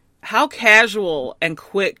how casual and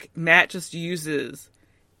quick Matt just uses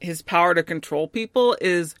his power to control people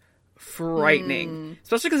is frightening.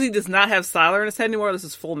 Especially because he does not have Sylar in his head anymore. This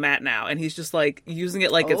is full Matt now. And he's just it's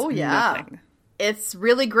nothing. It's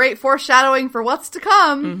really great foreshadowing for what's to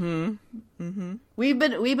come. Mm-hmm. Mm-hmm. We've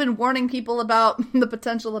been warning people about the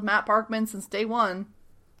potential of Matt Parkman since day one.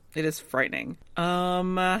 It is frightening.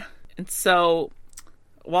 And so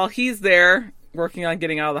while he's there working on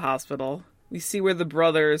getting out of the hospital, we see where the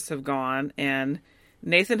brothers have gone, and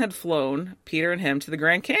Nathan had flown Peter and him to the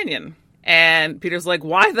Grand Canyon. And Peter's like,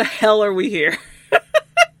 why the hell are we here?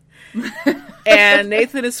 And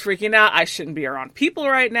Nathan is freaking out. I shouldn't be around people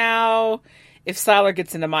right now. If Siler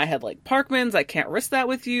gets into my head like Parkman's, I can't risk that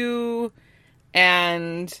with you.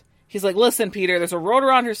 And he's like, listen, Peter, there's a road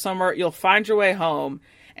around here somewhere. You'll find your way home.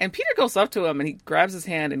 And Peter goes up to him and he grabs his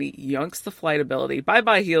hand and he yanks the flight ability.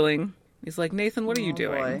 Bye-bye healing. He's like, Nathan, what are you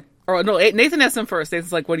doing? Boy. Or no, Nathan asks him first.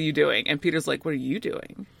 Nathan's like, what are you doing? And Peter's like, what are you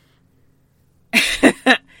doing?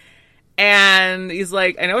 And he's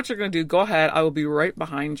like, I know what you're going to do. Go ahead. I will be right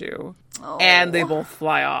behind you. Oh. And they both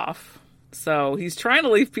fly off. So he's trying to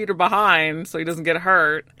leave Peter behind so he doesn't get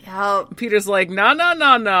hurt. Yep. Peter's like,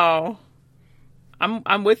 no.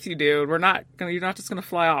 I'm with you, dude. You're not just going to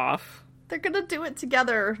fly off. They're going to do it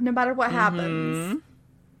together no matter what happens.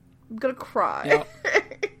 I'm going to cry. Yep.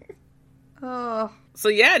 Oh. So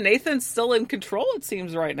yeah, Nathan's still in control, it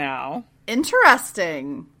seems, right now.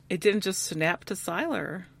 Interesting. It didn't just snap to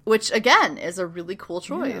Siler. Which, again, is a really cool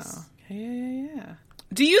choice. Yeah.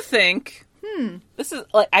 Do you think... This is,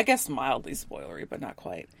 like, I guess mildly spoilery, but not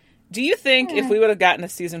quite. Do you think if we would have gotten to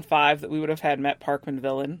season 5 that we would have had Matt Parkman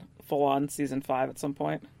villain full on season 5 at some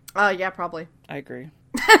point? Yeah, probably. I agree.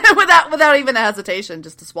 without even a hesitation,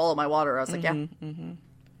 just to swallow my water. I was like, yeah. Mm-hmm.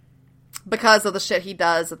 Because of the shit he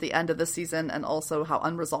does at the end of the season and also how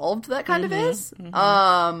unresolved that kind of is.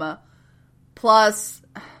 Mm-hmm. Plus,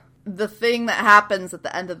 the thing that happens at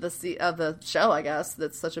the end of the show, I guess,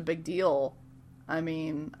 that's such a big deal. I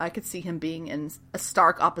mean, I could see him being in a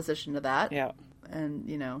stark opposition to that. Yeah. And,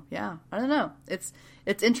 I don't know. It's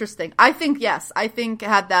interesting. I think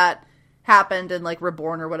had that happened and, like,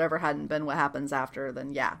 Reborn or whatever hadn't been what happens after,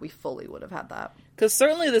 then, yeah, we fully would have had that. Because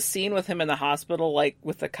certainly the scene with him in the hospital, like,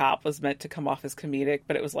 with the cop was meant to come off as comedic,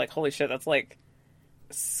 but it was like, holy shit, that's, like,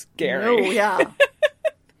 scary. No, yeah.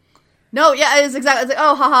 No, yeah, it's exactly, it's like,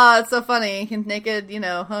 oh, haha, it's so funny. He's naked,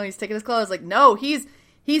 he's taking his clothes. Like, no, he's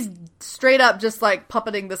straight up just, like,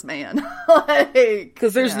 puppeting this man.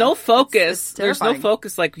 Because there's no focus. It's there's no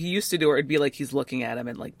focus like he used to do, where it'd be like he's looking at him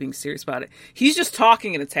and, like, being serious about it. He's just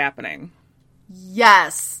talking and it's happening.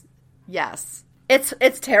 Yes.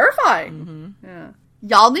 It's terrifying. Mm-hmm. Yeah.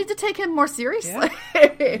 Y'all need to take him more seriously.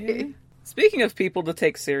 Yeah. Speaking of people to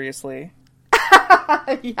take seriously.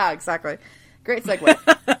 Yeah, exactly. Great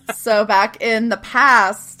segue. So back in the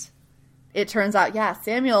past, it turns out,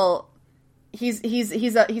 Samuel, he's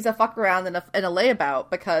a fuck around and a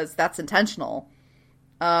layabout because that's intentional.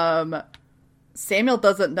 Samuel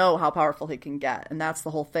doesn't know how powerful he can get, and that's the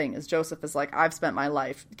whole thing. Is Joseph is like, I've spent my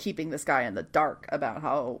life keeping this guy in the dark about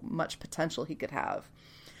how much potential he could have.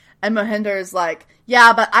 And Mohinder is like,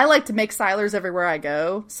 yeah, but I like to make Silers everywhere I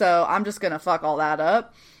go, so I'm just gonna fuck all that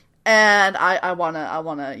up. And I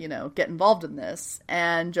wanna, get involved in this.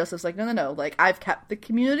 And Joseph's like, no. Like, I've kept the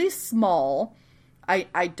community small.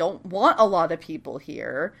 I don't want a lot of people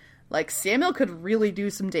here. Like, Samuel could really do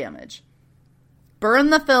some damage.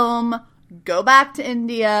 Burn the film, go back to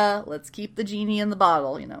India, let's keep the genie in the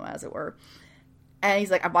bottle, as it were. And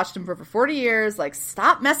he's like, I've watched him for over 40 years. Like,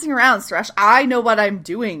 stop messing around, Suresh. I know what I'm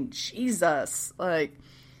doing. Jesus. Like,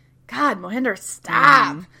 God, Mohinder,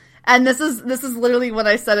 stop. And this is literally what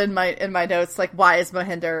I said in my notes. Like, why is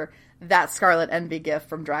Mohinder that Scarlet Envy gift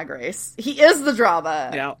from Drag Race? He is the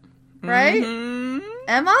drama. Yeah. Right? Mm-hmm.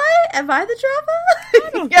 Am I the drama? I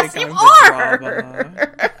don't Yes, think you I'm are.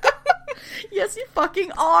 Yes, you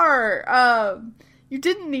fucking are. You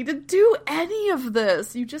didn't need to do any of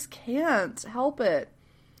this. You just can't help it.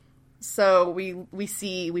 So we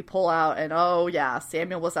pull out, and oh yeah,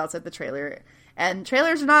 Samuel was outside the trailer. And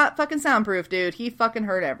trailers are not fucking soundproof, dude. He fucking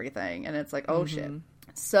heard everything. And it's like, oh shit.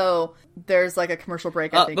 So there's like a commercial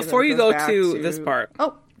break, I think. Before you go to this part.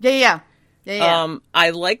 Oh, yeah. I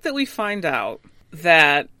like that we find out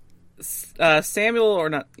that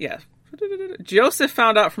Joseph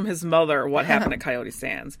found out from his mother what happened at Coyote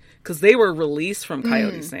Sands. Because they were released from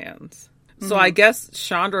Coyote Sands. So I guess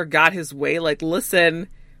Chandra got his way, like, listen,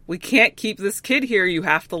 we can't keep this kid here. You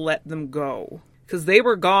have to let them go. Because they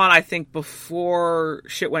were gone, I think, before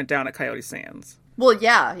shit went down at Coyote Sands. Well,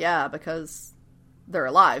 yeah, because they're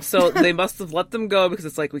alive. So they must have let them go because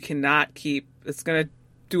it's like, we cannot keep... It's going to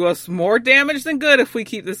do us more damage than good if we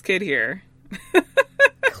keep this kid here.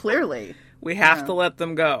 Clearly. We have to let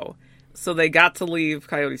them go. So they got to leave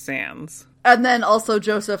Coyote Sands. And then also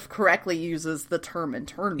Joseph correctly uses the term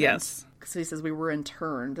internment. Yes. Because he says we were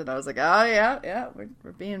interned. And I was like, oh, yeah,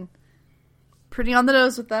 we're being pretty on the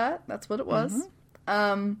nose with that. That's what it was.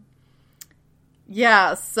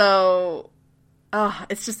 Yeah, so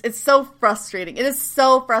it's so frustrating. It is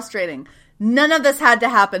so frustrating. None of this had to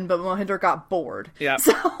happen, but Mohinder got bored. Yeah.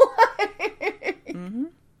 So,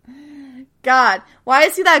 God, why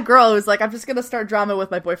is he that girl who's like, I'm just gonna start drama with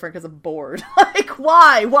my boyfriend because I'm bored? Like,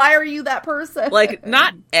 why? Why are you that person? Like,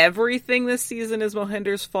 not everything this season is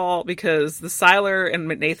Mohinder's fault, because the Sylar and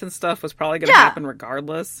Nathan stuff was probably gonna happen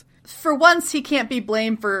regardless. For once, he can't be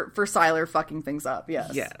blamed for Sylar fucking things up, yes.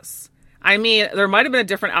 Yes. I mean, there might have been a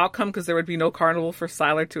different outcome because there would be no carnival for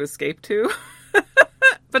Sylar to escape to.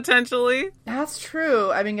 Potentially. That's true.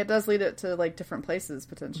 I mean, it does lead it to, like, different places,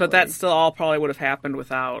 potentially. But that still all probably would have happened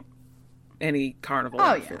without any carnival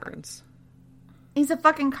interference. Yeah. He's a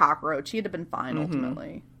fucking cockroach. He'd have been fine,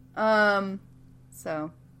 ultimately.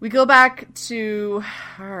 So, we go back to...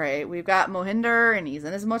 Alright, we've got Mohinder, and he's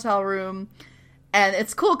in his motel room. And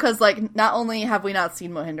it's cool because, like, not only have we not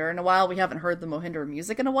seen Mohinder in a while, we haven't heard the Mohinder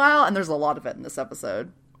music in a while, and there's a lot of it in this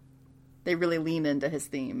episode. They really lean into his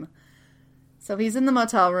theme. So he's in the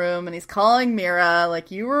motel room, and he's calling Mira,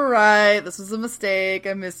 like, you were right, this was a mistake,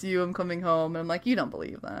 I miss you, I'm coming home. And I'm like, you don't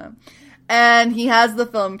believe that. And he has the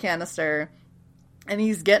film canister, and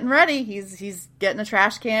he's getting ready. He's getting a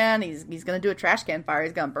trash can, he's gonna do a trash can fire,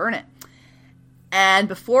 he's gonna burn it. And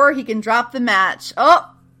before he can drop the match,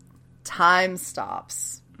 time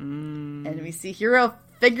stops. And we see Hiro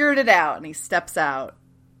figured it out, and he steps out,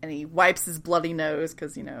 and he wipes his bloody nose,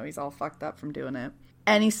 because, you know, he's all fucked up from doing it.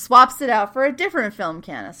 And he swaps it out for a different film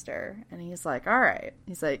canister. And he's like, all right.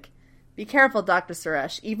 He's like, be careful, Dr.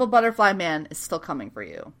 Suresh. Evil Butterfly Man is still coming for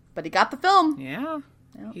you. But he got the film. Yeah.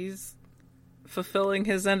 Yep. He's fulfilling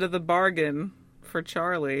his end of the bargain for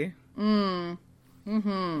Charlie. Yeah.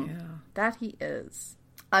 That he is.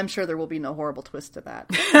 I'm sure there will be no horrible twist to that.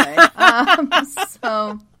 Okay.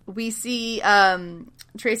 So we see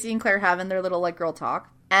Tracy and Claire having their little, like, girl talk.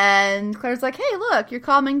 And Claire's like, hey, look, you're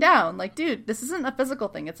calming down. Like, dude, this isn't a physical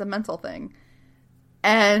thing. It's a mental thing.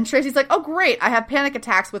 And Tracy's like, oh, great. I have panic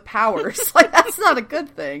attacks with powers. Like, that's not a good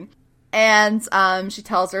thing. And she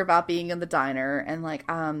tells her about being in the diner and, like,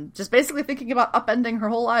 just basically thinking about upending her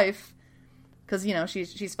whole life. Because, you know,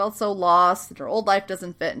 she's felt so lost that her old life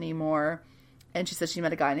doesn't fit anymore. And she says she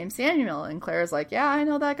met a guy named Samuel. And Claire's like, yeah, I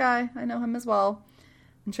know that guy. I know him as well.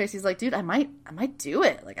 And Tracy's like, dude, I might do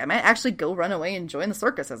it. Like, I might actually go run away and join the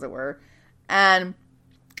circus, as it were. And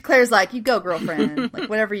Claire's like, you go, girlfriend. Like,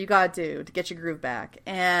 whatever you gotta do to get your groove back.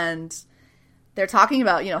 And they're talking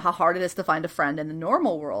about, you know, how hard it is to find a friend in the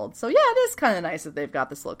normal world. So, yeah, it is kind of nice that they've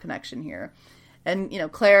got this little connection here. And, you know,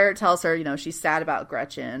 Claire tells her, you know, she's sad about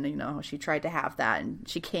Gretchen. You know, she tried to have that, and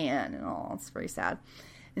she can, and all. It's very sad.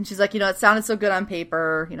 And she's like, you know, it sounded so good on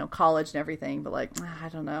paper, you know, college and everything, but, like, I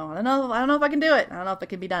don't know if I can do it. I don't know if it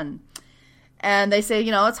can be done. And they say,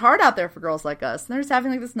 you know, it's hard out there for girls like us. And they're just having,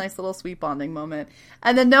 like, this nice little sweet bonding moment.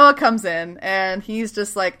 And then Noah comes in, and he's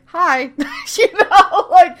just like, hi. You know,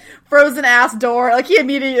 like, frozen ass door. Like, he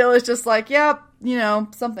immediately was just like, yep, you know,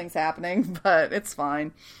 something's happening, but it's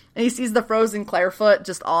fine. And he sees the frozen Clairefoot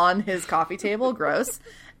just on his coffee table. Gross.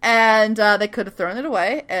 And they could have thrown it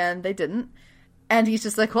away, and they didn't. And he's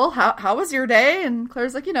just like, well, how was your day? And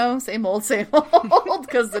Claire's like, you know, same old,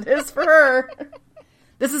 because it is for her.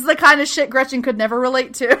 This is the kind of shit Gretchen could never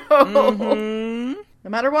relate to. No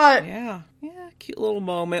matter what. Yeah. Yeah, cute little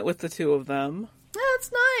moment with the two of them. Yeah,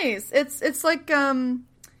 it's nice. It's like,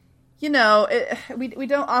 you know, we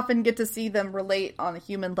don't often get to see them relate on a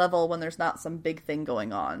human level when there's not some big thing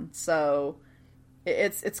going on. So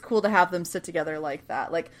it's cool to have them sit together like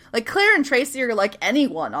that. Like Claire and Tracy are like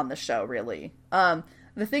anyone on the show, really.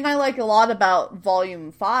 The thing I like a lot about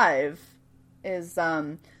Volume 5 is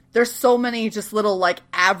there's so many just little, like,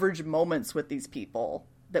 average moments with these people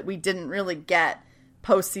that we didn't really get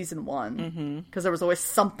post Season 1. Because there was always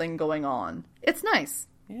something going on. It's nice.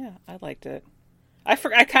 Yeah, I liked it. I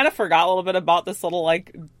kind of forgot a little bit about this little,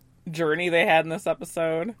 like, journey they had in this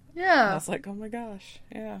episode. Yeah. And I was like, oh my gosh,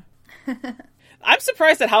 yeah. I'm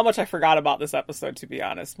surprised at how much I forgot about this episode, to be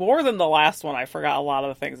honest. More than the last one, I forgot a lot of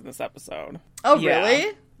the things in this episode. Oh, yeah.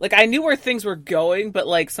 Really? Like, I knew where things were going, but,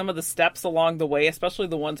 like, some of the steps along the way, especially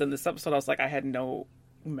the ones in this episode, I was like, I had no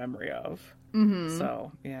memory of.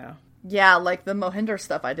 So, yeah. Yeah, like, the Mohinder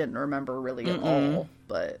stuff I didn't remember really at all.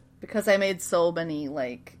 But because I made so many,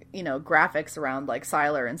 like, you know, graphics around, like,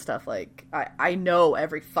 Sylar and stuff, like, I know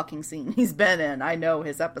every fucking scene he's been in. I know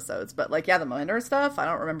his episodes. But, like, yeah, the Mohinder stuff, I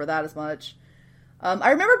don't remember that as much. I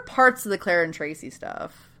remember parts of the Claire and Tracy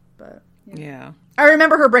stuff, but... Yeah. I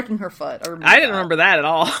remember her breaking her foot. I didn't remember that at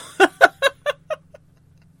all.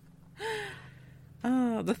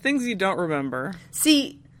 The things you don't remember.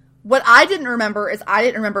 See, What I didn't remember is I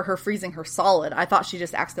didn't remember her freezing her solid. I thought she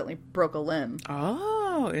just accidentally broke a limb.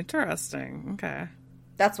 Oh, interesting. Okay.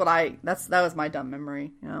 That was my dumb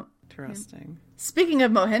memory. Yeah. Interesting. Speaking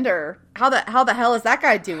of Mohinder, how the hell is that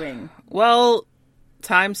guy doing? Well,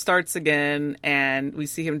 time starts again, and we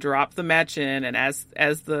see him drop the match in, and as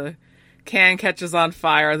the can catches on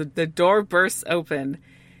fire, the door bursts open,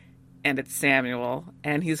 and it's Samuel,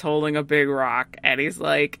 and he's holding a big rock, and he's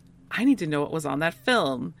like, I need to know what was on that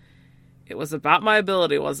film. It was about my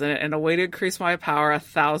ability, wasn't it? And a way to increase my power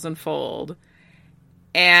 1,000-fold.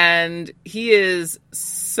 And he is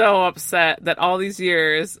so upset that all these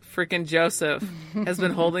years, freaking Joseph has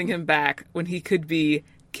been holding him back when he could be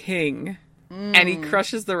king. And he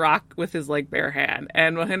crushes the rock with his, like, bare hand.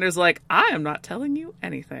 And Mohinder's like, I am not telling you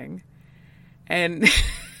anything. And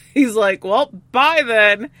he's like, well, bye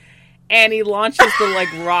then. And he launches the,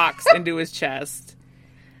 like, rocks into his chest.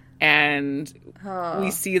 And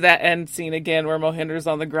we see that end scene again where Mohinder's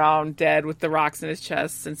on the ground dead with the rocks in his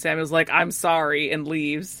chest. And Samuel's like, I'm sorry, and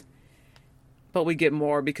leaves. But we get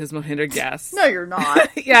more because Mohinder gasps. No, you're not.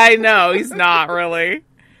 Yeah, I know. He's not really.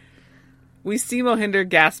 We see Mohinder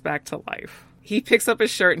gasp back to life. He picks up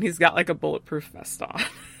his shirt and he's got like a bulletproof vest on.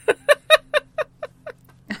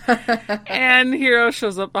 And Hero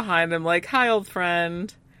shows up behind him like, hi, old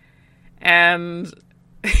friend. And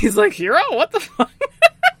he's like, Hero? What the fuck?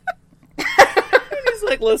 He's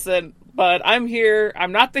like, listen, bud, I'm here.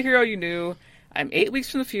 I'm not the hero you knew. I'm 8 weeks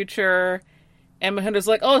from the future. And Mohinder's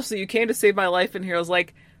like, oh, so you came to save my life? And Hero's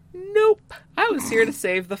like, nope. I was here to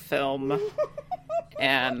save the film.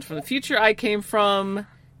 And from the future I came from,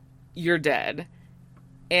 you're dead.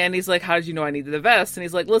 And he's like, how did you know I needed the vest? And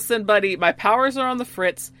he's like, listen, buddy, my powers are on the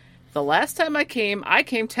fritz. The last time I came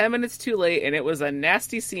 10 minutes too late, and it was a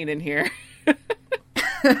nasty scene in here.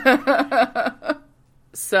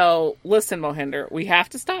 So, listen, Mohinder, we have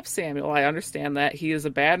to stop Samuel. I understand that. He is a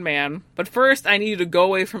bad man. But first, I need you to go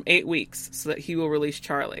away from 8 weeks so that he will release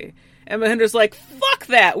Charlie. And Mohinder's like, fuck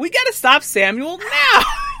that! We gotta stop Samuel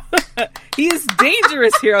now! He is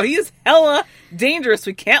dangerous, Hero. He is hella dangerous.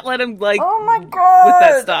 We can't let him, like, oh my God, with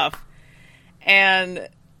that stuff. And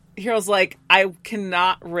Hero's like, I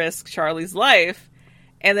cannot risk Charlie's life.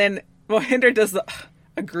 And then Mohinder does the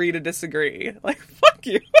agree to disagree. Like, fuck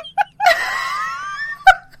you.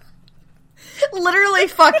 Literally,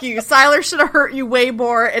 fuck you. Siler should have hurt you way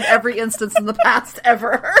more in every instance in the past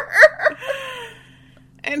ever.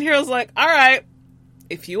 And Hero's like, alright,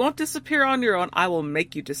 if you won't disappear on your own, I will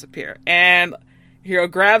make you disappear. And Hero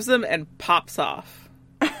grabs him and pops off.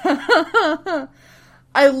 I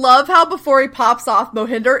love how before he pops off,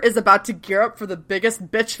 Mohinder is about to gear up for the biggest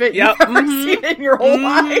bitch fit you've ever seen in your whole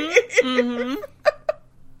life.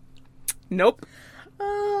 Nope.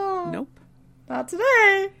 Oh, nope. Not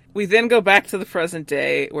today. We then go back to the present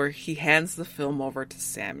day where he hands the film over to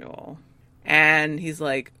Samuel. And he's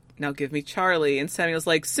like, now give me Charlie. And Samuel's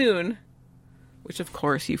like, soon. Which, of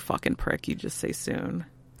course, you fucking prick. You just say soon.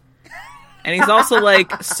 And he's also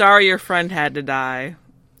like, sorry your friend had to die.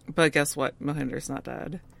 But guess what? Mohinder's not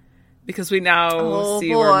dead. Because we now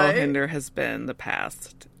see where Mohinder has been the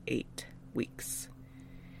past 8 weeks.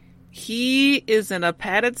 He is in a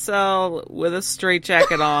padded cell with a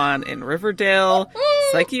straitjacket on in Riverdale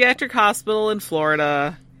Psychiatric Hospital in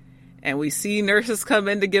Florida. And we see nurses come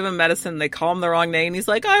in to give him medicine. They call him the wrong name. He's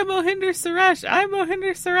like, I'm Mohinder Suresh. I'm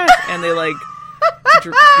Mohinder Suresh. And they, like,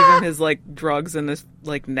 give him his, like, drugs in his,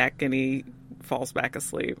 like, neck, and he falls back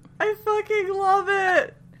asleep. I fucking love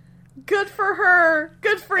it. Good for her.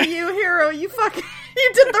 Good for you, Hero. You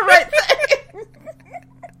did the right thing.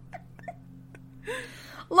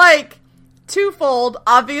 Like, twofold,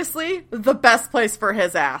 obviously, the best place for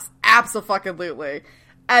his ass. Abso-fucking-lutely.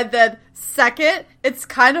 And then, second, it's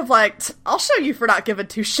kind of like, I'll show you for not giving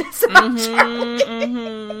two shits about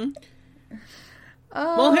Charlie.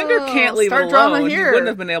 Mohinder can't leave it alone. He wouldn't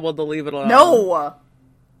have been able to leave it alone.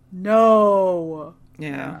 No.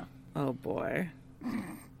 Yeah. Oh, boy.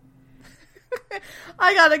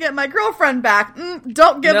 I gotta get my girlfriend back.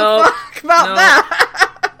 Don't give a fuck about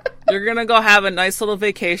that. You're gonna go have a nice little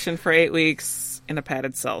vacation for 8 weeks in a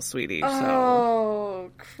padded cell, sweetie.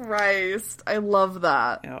 Oh, Christ. I love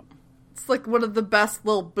that. Yep. It's like one of the best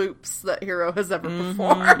little boops that Hero has ever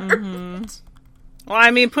performed. Well,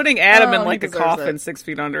 I mean, putting Adam in like a coffin 6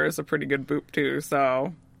 feet under is a pretty good boop, too,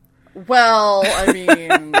 so. Well, I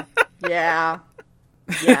mean, yeah.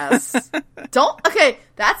 Yes. Okay,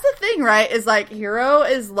 that's the thing, right? Is like, Hero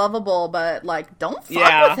is lovable, but like, don't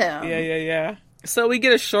fuck with him. Yeah. So we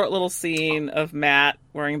get a short little scene of Matt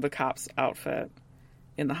wearing the cop's outfit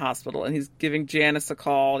in the hospital, and he's giving Janice a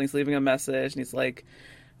call, and he's leaving a message, and he's like,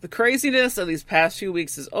 the craziness of these past few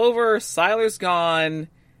weeks is over. Siler's gone,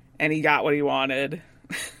 and he got what he wanted.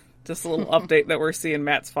 Just a little update that we're seeing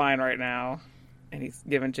Matt's fine right now, and he's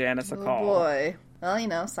giving Janice a call. Oh, boy. Well,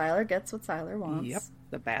 Siler gets what Siler wants. Yep,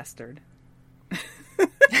 the bastard.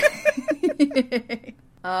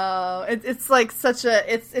 It's like such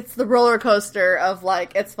a it's the roller coaster of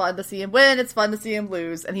like it's fun to see him win, it's fun to see him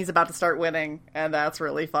lose, and he's about to start winning, and that's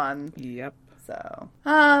really fun. Yep. So,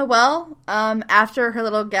 after her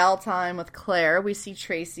little gal time with Claire, we see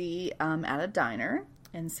Tracy at a diner,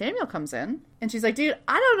 and Samuel comes in, and she's like, "Dude,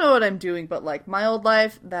 I don't know what I'm doing, but like my old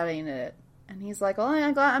life, that ain't it." And he's like, "Well,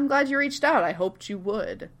 I'm glad you reached out. I hoped you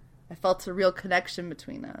would. I felt a real connection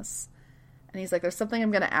between us." And he's like, "There's something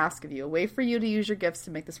I'm going to ask of you. A way for you to use your gifts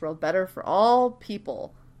to make this world better for all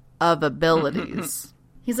people of abilities."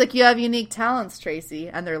 He's like, "You have unique talents, Tracy."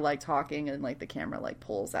 And they're like talking, and like the camera like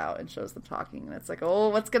pulls out and shows them talking. And it's like, "Oh,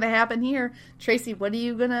 what's going to happen here? Tracy, what are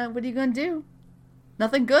you gonna do?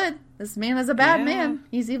 Nothing good. This man is a bad man.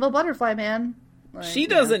 He's evil butterfly man." Like, she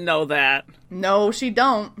doesn't know that. No, she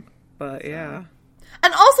don't. But yeah.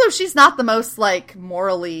 And also, she's not the most like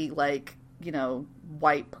morally like,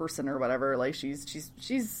 white person or whatever. Like she's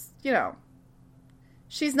she's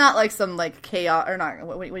not like some like chaos or not.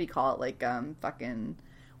 What do you call it? Like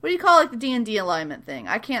what do you call like the D&D alignment thing?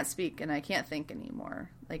 I can't speak and I can't think anymore.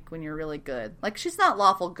 Like when you're really good. Like she's not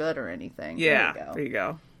lawful good or anything. Yeah, there you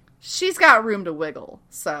go. She's got room to wiggle.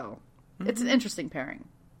 So it's an interesting pairing.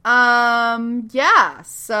 Yeah.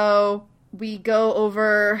 So we go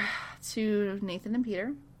over to Nathan and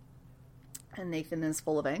Peter, and Nathan is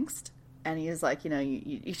full of angst. And he is like,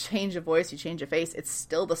 you change a voice, you change a face, it's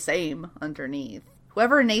still the same underneath.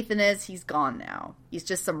 Whoever Nathan is, he's gone now. He's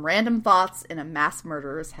just some random thoughts in a mass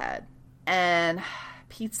murderer's head. And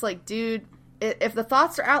Pete's like, dude, if the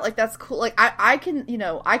thoughts are out, like, that's cool. Like, I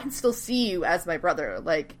can still see you as my brother.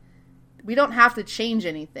 Like, we don't have to change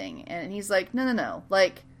anything. And he's like, no.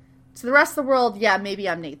 Like, to the rest of the world, yeah, maybe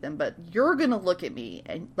I'm Nathan, but you're gonna look at me,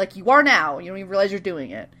 and like you are now, you don't even realize you're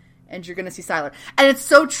doing it. And you're gonna see Siler. And it's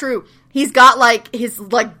so true. He's got like his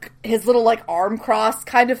little like arm cross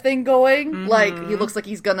kind of thing going. Mm-hmm. Like he looks like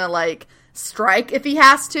he's gonna like strike if he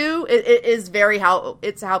has to. It is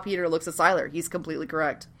how Peter looks at Siler. He's completely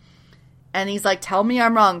correct. And he's like, "Tell me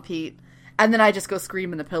I'm wrong, Pete." And then I just go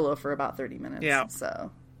scream in the pillow for about 30 minutes. Yeah. So,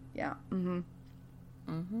 yeah.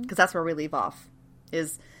 Because that's where we leave off.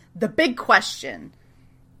 Is the big question: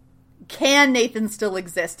 can Nathan still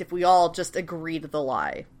exist if we all just agree to the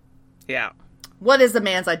lie? Yeah. What is a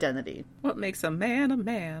man's identity? What makes a man a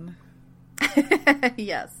man?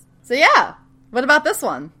 Yes. So yeah, what about this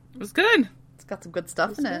one? It was good. It's got some good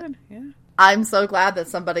stuff in it. Yeah. I'm so glad that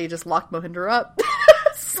somebody just locked Mohinder up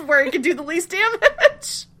where he could do the least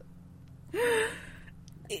damage.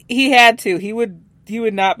 He had to. He would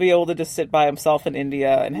not be able to just sit by himself in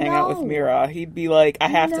India and hang out with Mira. He'd be like, I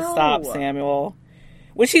have to stop Samuel.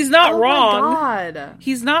 Which he's not wrong. My God.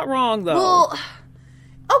 He's not wrong, though. Well,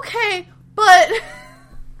 okay, but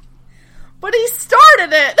he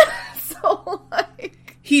started it. So,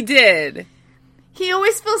 like... He did. He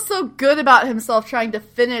always feels so good about himself trying to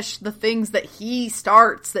finish the things that he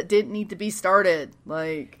starts that didn't need to be started.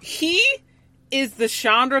 Like... He is the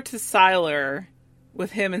Chandra to Siler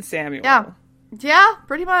with him and Samuel. Yeah,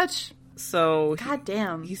 pretty much. So... God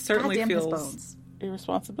damn. He certainly feels a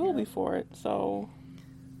responsibility for it, so...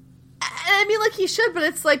 I mean, like, he should, but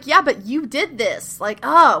it's like, yeah, but you did this. Like,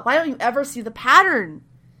 why don't you ever see the pattern?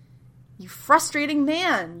 You frustrating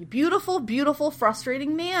man. You beautiful, beautiful,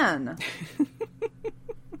 frustrating man.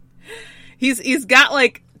 He's got,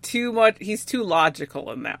 like, too much... He's too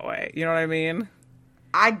logical in that way. You know what I mean?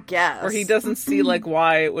 I guess. Or he doesn't see, like,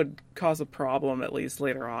 why it would cause a problem, at least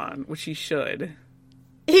later on, which he should.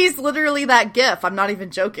 He's literally that gif. I'm not even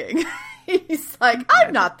joking. He's like,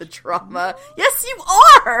 I'm not the drama. Yes, you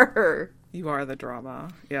are! You are the drama.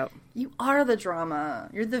 Yep. You are the drama.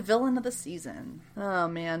 You're the villain of the season. Oh,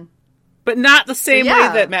 man. But not the same way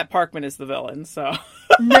that Matt Parkman is the villain, so...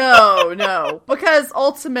 No. Because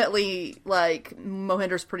ultimately, like,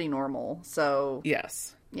 Mohinder's pretty normal, so...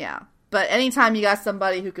 Yes. Yeah. But anytime you got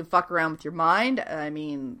somebody who can fuck around with your mind, I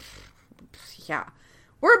mean, yeah.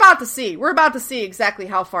 We're about to see exactly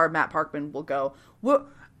how far Matt Parkman will go.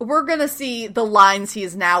 We're going to see the lines he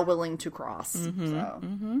is now willing to cross.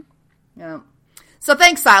 Yeah. So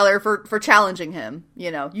thanks, Siler, for challenging him.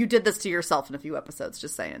 You did this to yourself in a few episodes,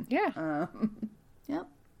 just saying. Yeah. Yep.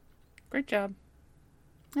 Great job.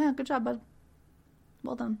 Yeah, good job, bud.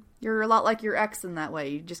 Well done. You're a lot like your ex in that way.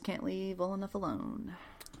 You just can't leave well enough alone.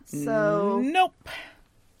 So... Nope.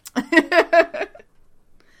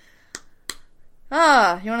 You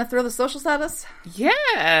want to throw the social status?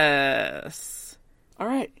 Yes. All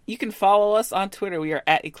right. You can follow us on Twitter. We are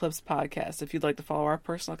at Eclipse Podcast if you'd like to follow our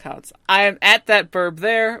personal accounts. I am at that Burb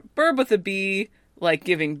there. Burb with a B, like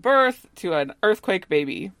giving birth to an earthquake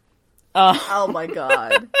baby. Oh my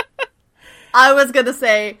god. I was going to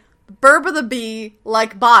say Burb with a B,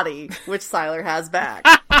 like body, which Siler has back.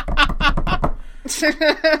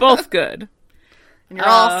 Both good. And you're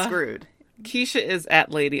all screwed. Keisha is at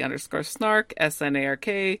lady_snark,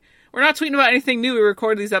 SNARK. We're not tweeting about anything new. We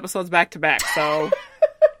recorded these episodes back to back, so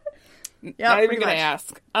not even going to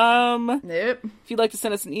ask. Nope. If you'd like to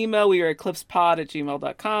send us an email, we are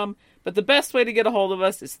eclipsepod@gmail.com. But the best way to get a hold of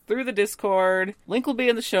us is through the Discord. Link will be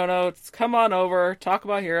in the show notes. Come on over. Talk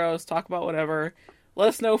about Heroes. Talk about whatever. Let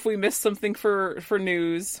us know if we missed something for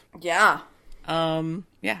news. Yeah.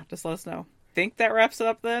 Yeah, just let us know. Think that wraps it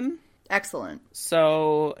up then? Excellent.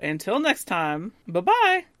 So, until next time,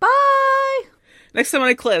 bye-bye. Bye! Next time on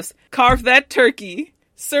Eclipse, carve that turkey.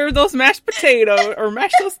 Serve those mashed potatoes, or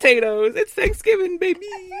mash those potatoes. It's Thanksgiving, baby.